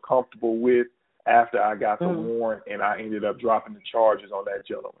didn't feel comfortable with after I got the warrant, and I ended up dropping the charges on that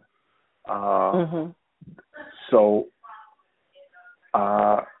gentleman. So,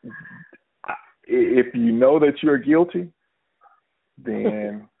 if you know that you're guilty,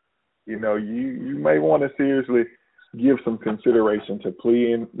 then you may want to seriously give some consideration to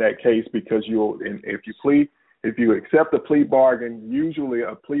pleading that case, because if you accept a plea bargain, usually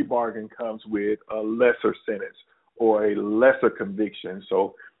a plea bargain comes with a lesser sentence or a lesser conviction.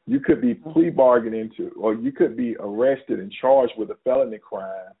 So you could be plea bargaining to, or you could be arrested and charged with a felony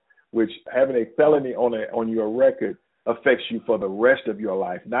crime, which having a felony on your record affects you for the rest of your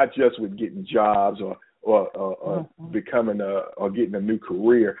life, not just with getting jobs or becoming or getting a new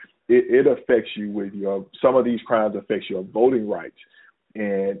career. It affects you with some of these crimes affects your voting rights.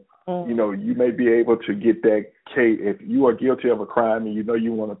 And, you may be able to get that case. If you are guilty of a crime and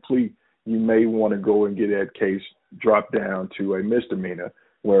you want to plea, you may want to go and get that case dropped down to a misdemeanor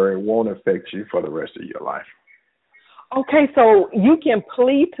where it won't affect you for the rest of your life. Okay, so you can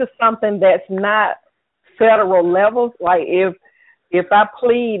plead to something that's not federal levels. Like if I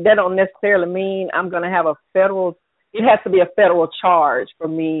plead, that don't necessarily mean I'm going to have a federal. It has to be a federal charge for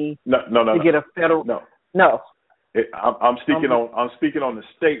me to get a federal. No. I'm speaking on the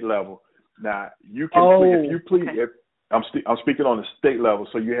state level. Now you can plead if you plead. Okay. I'm speaking on the state level.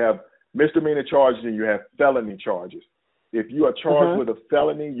 So you have misdemeanor charges and you have felony charges. If you are charged with a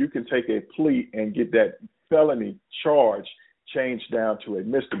felony, you can take a plea and get that felony charge changed down to a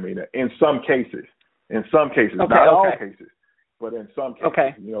misdemeanor in some cases. Not all cases, but in some cases.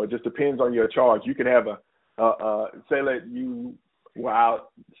 Okay. You know, it just depends on your charge. You can have say that you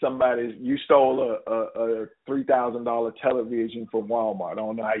stole a $3,000 television from Walmart. I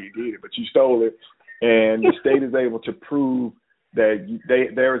don't know how you did it, but you stole it, and the state is able to prove that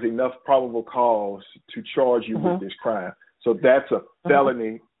there is enough probable cause to charge you with this crime. So that's a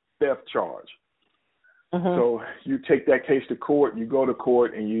felony theft charge. So you take that case to court, you go to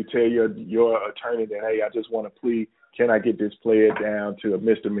court, and you tell your attorney that, hey, I just want to plead. Can I get this pled down to a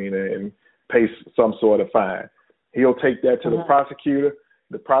misdemeanor and pay some sort of fine? He'll take that to the prosecutor.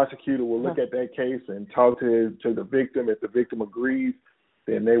 The prosecutor will look at that case and talk to the victim. If the victim agrees,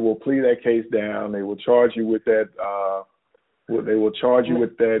 then they will plead that case down. They will charge you with that. They will charge you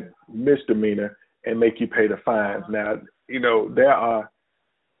with that misdemeanor and make you pay the fines. Now, you know, there are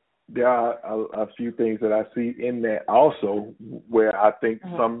a few things that I see in that also where I think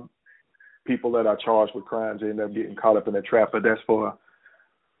some people that are charged with crimes end up getting caught up in a trap, but that's for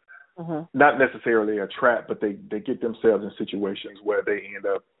not necessarily a trap, but they get themselves in situations where they end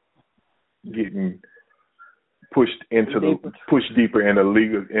up getting pushed deeper into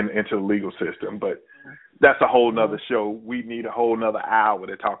the legal system. But that's a whole nother show. We need a whole nother hour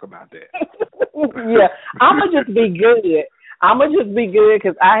to talk about that. Yeah, I'm gonna just be good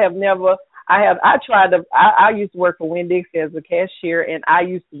because I used to work for Winn-Dixie as a cashier, and I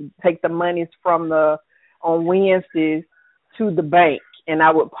used to take the monies from on Wednesdays to the bank, and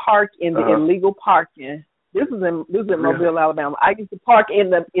I would park in the illegal parking. This is in Mobile, Alabama. I used to park in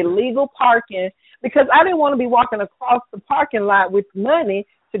the illegal parking because I didn't want to be walking across the parking lot with money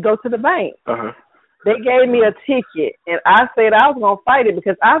to go to the bank. They gave me a ticket, and I said I was going to fight it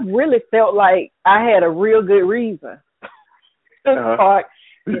because I really felt like I had a real good reason to park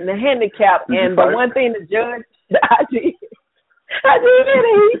in the handicap. And the one thing the judge, I did.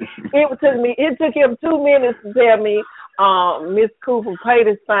 It took him 2 minutes to tell me, Miss Cooper, pay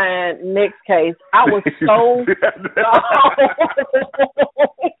this fine, next case. I was so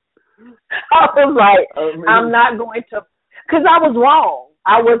I was like, I'm not going to, because I was wrong.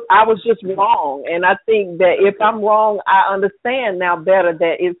 I was just wrong, and I think that if I'm wrong, I understand now better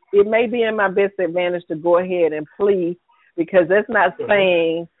that it may be in my best advantage to go ahead and plead, because that's not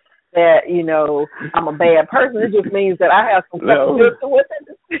saying that, you know, I'm a bad person. It just means that I have some consistency with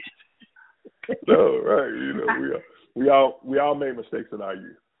it. No, right. You know, we all made mistakes in our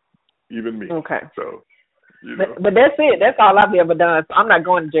youth, even me. Okay. So, you know. But that's it. That's all I've ever done. So I'm not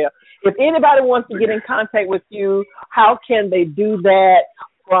going to jail. If anybody wants to get in contact with you, how can they do that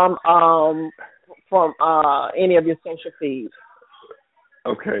from any of your social feeds?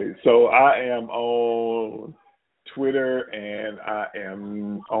 Okay, so I am on Twitter, and I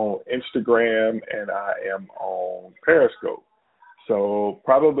am on Instagram, and I am on Periscope. So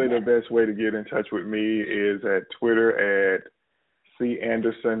probably the best way to get in touch with me is at Twitter at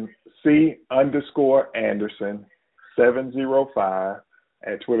C_Anderson 705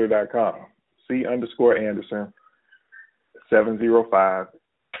 at twitter.com. C_Anderson 705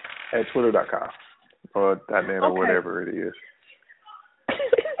 at twitter.com or .net or whatever it is.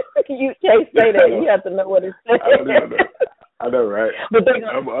 You can't say that. You have to know what it says. I know, right? But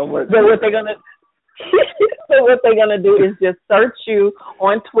what they're gonna do is just search you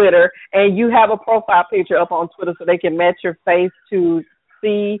on Twitter, and you have a profile picture up on Twitter so they can match your face to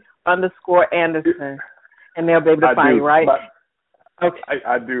C_Anderson, and they'll be able to find you, right? Okay.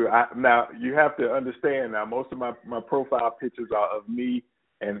 I do. Now, you have to understand, now, most of my profile pictures are of me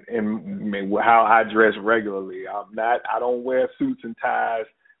and how I dress regularly. I don't wear suits and ties.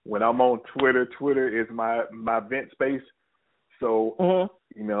 When I'm on Twitter is my vent space. So,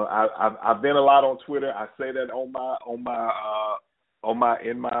 you know, I've been a lot on Twitter. I say that in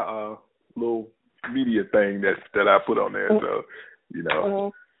my little media thing that I put on there. So, you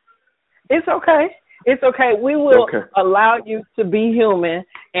know. It's okay. It's okay. We will allow you to be human,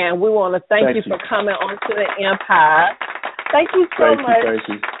 and we want to thank you for coming onto the Empire. Thank you so much. Thank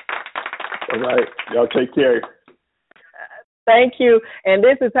you. All right. Y'all take care. Thank you. And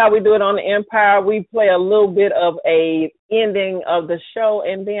this is how we do it on the Empire. We play a little bit of a ending of the show,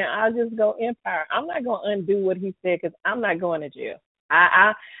 and then I'll just go Empire. I'm not going to undo what he said because I'm not going to jail.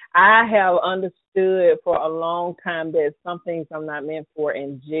 I have understood for a long time that some things I'm not meant for,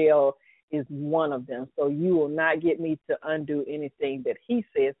 and jail is one of them. So you will not get me to undo anything that he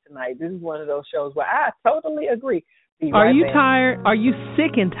says tonight. This is one of those shows where I totally agree. Are you tired? Are you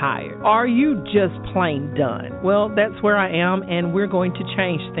sick and tired? Are you just plain done? Well, that's where I am, and we're going to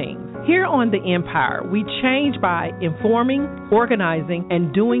change things. Here on The Empire, we change by informing, organizing,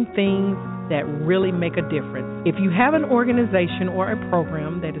 and doing things that really make a difference. If you have an organization or a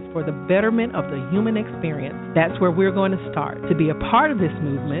program that is for the betterment of the human experience, that's where we're going to start. To be a part of this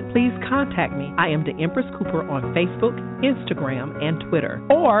movement, please contact me. I am the Empress Cooper on Facebook, Instagram, and Twitter.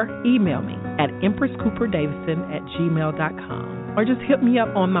 Or email me at empresscooperdavison@gmail.com. Or just hit me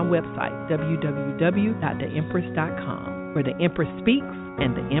up on my website, www.theempress.com, where the Empress speaks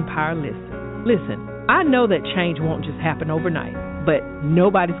and the Empire listens. Listen, I know that change won't just happen overnight, but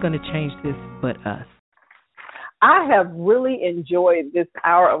nobody's going to change this but us. I have really enjoyed this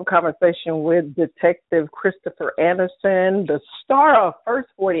hour of conversation with Detective Christopher Anderson, the star of First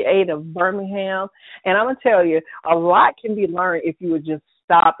 48 of Birmingham. And I'm going to tell you, a lot can be learned if you would just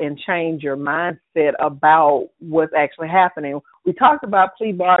stop and change your mindset about what's actually happening. We talked about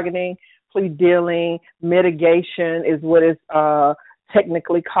plea bargaining, plea dealing, mitigation is what it's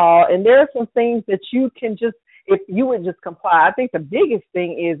technically called. And there are some things that you can just, if you would just comply. I think the biggest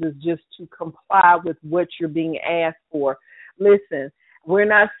thing is just to comply with what you're being asked for. Listen, we're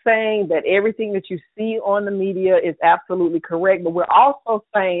not saying that everything that you see on the media is absolutely correct, but we're also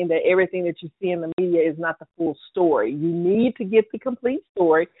saying that everything that you see in the media is not the full story. You need to get the complete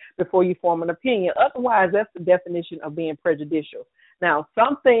story before you form an opinion. Otherwise, that's the definition of being prejudicial. Now,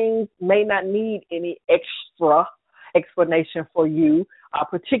 some things may not need any extra explanation for you,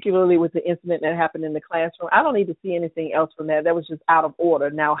 particularly with the incident that happened in the classroom. I don't need to see anything else from that. That was just out of order.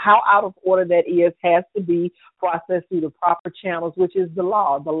 Now, how out of order that is has to be processed through the proper channels, which is the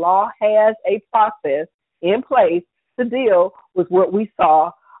law. The law has a process in place to deal with what we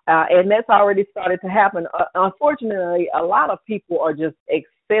saw, and that's already started to happen. Unfortunately, a lot of people are just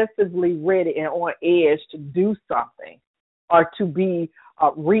excessively ready and on edge to do something or to be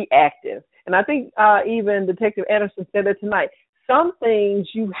reactive. And I think even Detective Anderson said it tonight. Some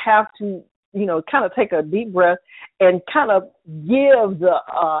things you have to, kind of take a deep breath and kind of give the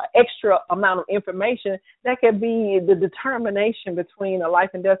extra amount of information that can be the determination between a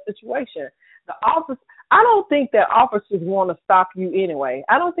life and death situation. I don't think that officers want to stop you anyway.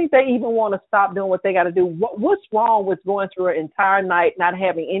 I don't think they even want to stop doing what they got to do. What's wrong with going through an entire night, not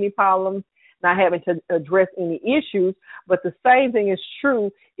having any problems, not having to address any issues? But the same thing is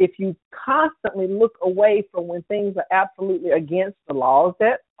true if you constantly look away from when things are absolutely against the laws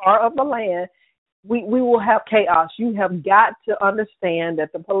that are of the land. We will have chaos. You have got to understand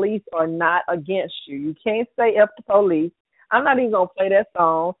that the police are not against you. You can't say F the police. I'm not even going to play that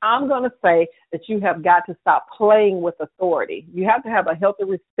song. I'm going to say that you have got to stop playing with authority. You have to have a healthy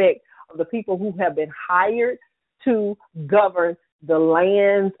respect of the people who have been hired to govern the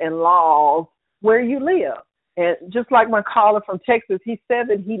lands and laws where you live. And just like my caller from Texas, he said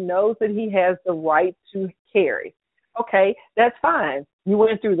that he knows that he has the right to carry. Okay, that's fine. You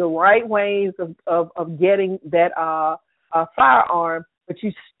went through the right ways of getting that firearm, but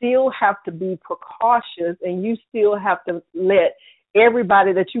you still have to be precautious, and you still have to let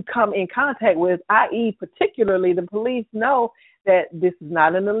everybody that you come in contact with, i.e. particularly the police, know that this is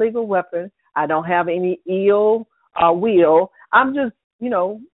not an illegal weapon. I don't have any ill will. I'm just,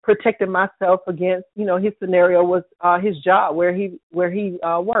 protecting myself against, his scenario was his job where he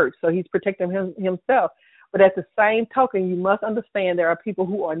works. So he's protecting himself. But at the same token, you must understand there are people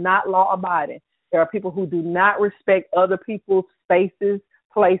who are not law-abiding. There are people who do not respect other people's spaces,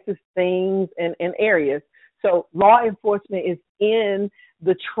 places, things, and areas. So law enforcement is in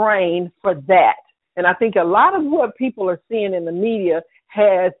the train for that. And I think a lot of what people are seeing in the media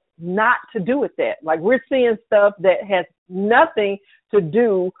has not to do with that. Like, we're seeing stuff that has nothing to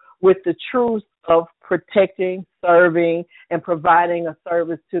do with the truth of protecting, serving, and providing a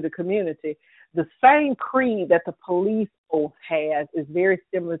service to the community. The same creed that the police oath has is very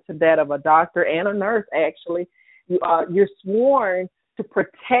similar to that of a doctor and a nurse, actually. You're sworn to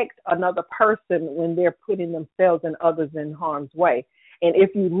protect another person when they're putting themselves and others in harm's way. And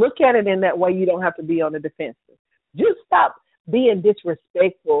if you look at it in that way, you don't have to be on the defensive. Just stop being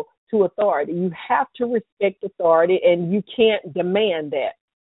disrespectful to authority. You have to respect authority, and you can't demand that.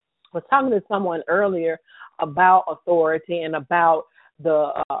 I was talking to someone earlier about authority and about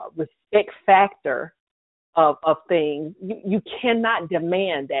the respect factor of things. You cannot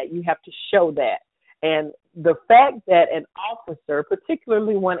demand that. You have to show that. And the fact that an officer,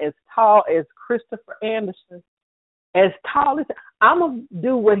 particularly one as tall as Christopher Anderson, as tall as, I'm going to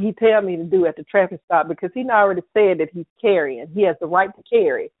do what he tell me to do at the traffic stop because he already said that he's carrying. He has the right to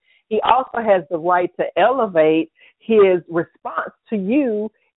carry. He also has the right to elevate his response to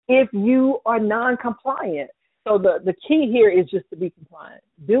you if you are non-compliant. So the key here is just to be compliant.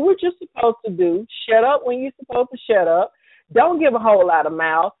 Do what you're supposed to do. Shut up when you're supposed to shut up. Don't give a whole lot of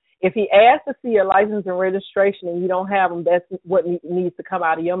mouth. If he asks to see your license and registration and you don't have them, that's what needs to come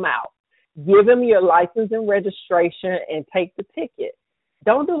out of your mouth. Give him your license and registration and take the ticket.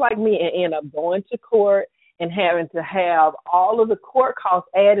 Don't do like me and end up going to court and having to have all of the court costs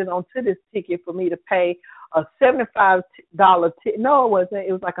added onto this ticket for me to pay a $75 ticket. No, it wasn't.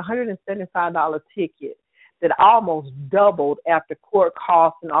 It was like a $175 ticket that almost doubled after court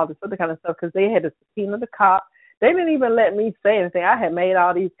costs and all this other kind of stuff because they had to subpoena the cop. They didn't even let me say anything. I had made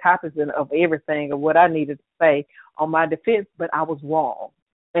all these copies of everything of what I needed to say on my defense, but I was wrong.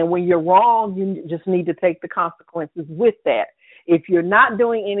 And when you're wrong, you just need to take the consequences with that. If you're not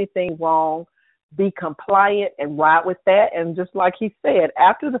doing anything wrong, be compliant and ride with that. And just like he said,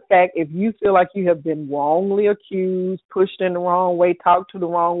 after the fact, if you feel like you have been wrongly accused, pushed in the wrong way, talked to the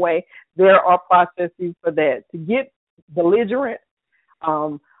wrong way, there are processes for that. To get belligerent,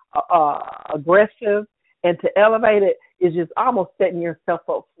 aggressive, and to elevate it is just almost setting yourself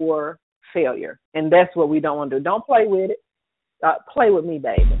up for failure. And that's what we don't want to do. Don't play with it. Play with me,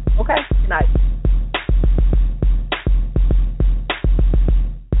 baby. Okay? Nice.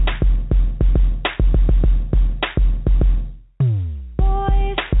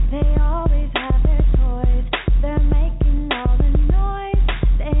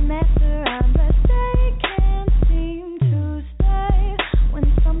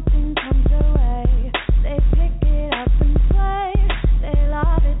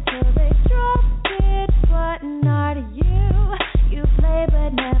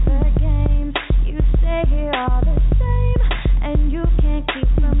 But never games.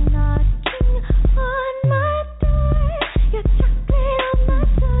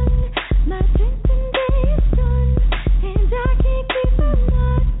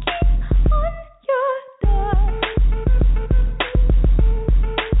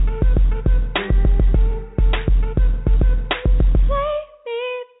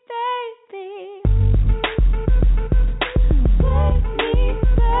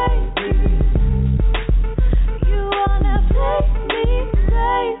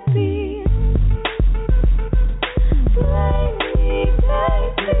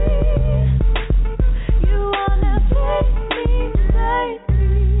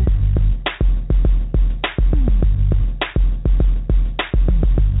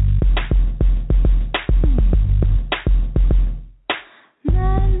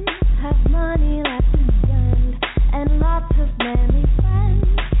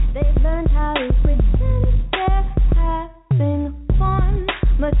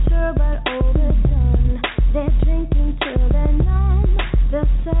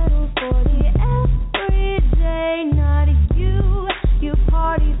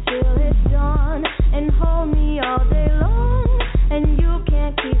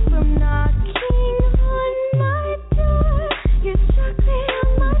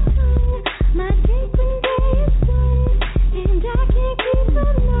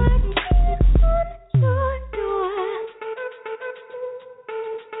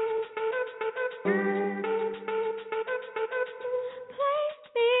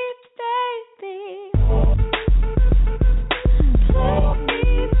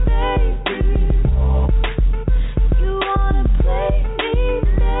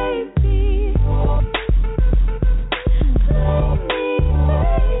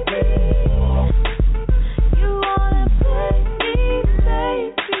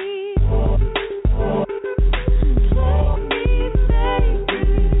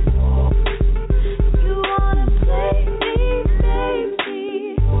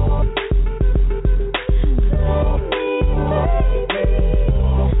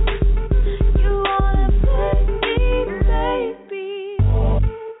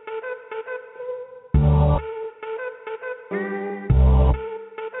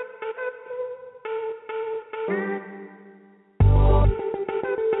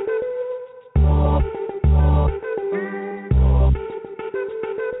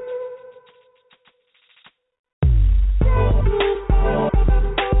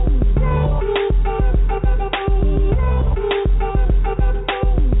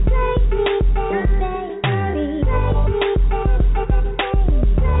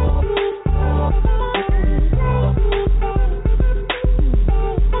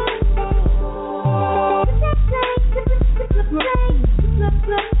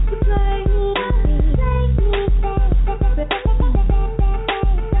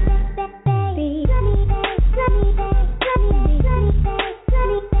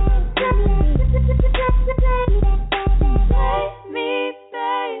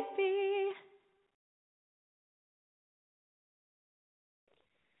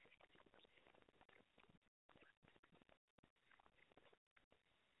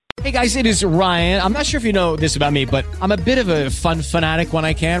 Hey, guys, it is Ryan. I'm not sure if you know this about me, but I'm a bit of a fun fanatic when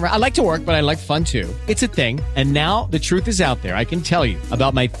I can. I like to work, but I like fun, too. It's a thing. And now the truth is out there. I can tell you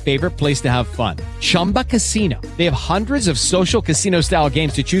about my favorite place to have fun. Chumba Casino. They have hundreds of social casino-style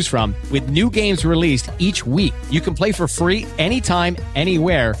games to choose from with new games released each week. You can play for free anytime,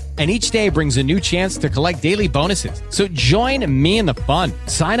 anywhere, and each day brings a new chance to collect daily bonuses. So join me in the fun.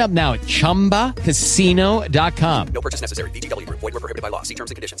 Sign up now at ChumbaCasino.com. No purchase necessary. VGW Group. Void where prohibited by law. See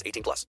terms and conditions. 18+.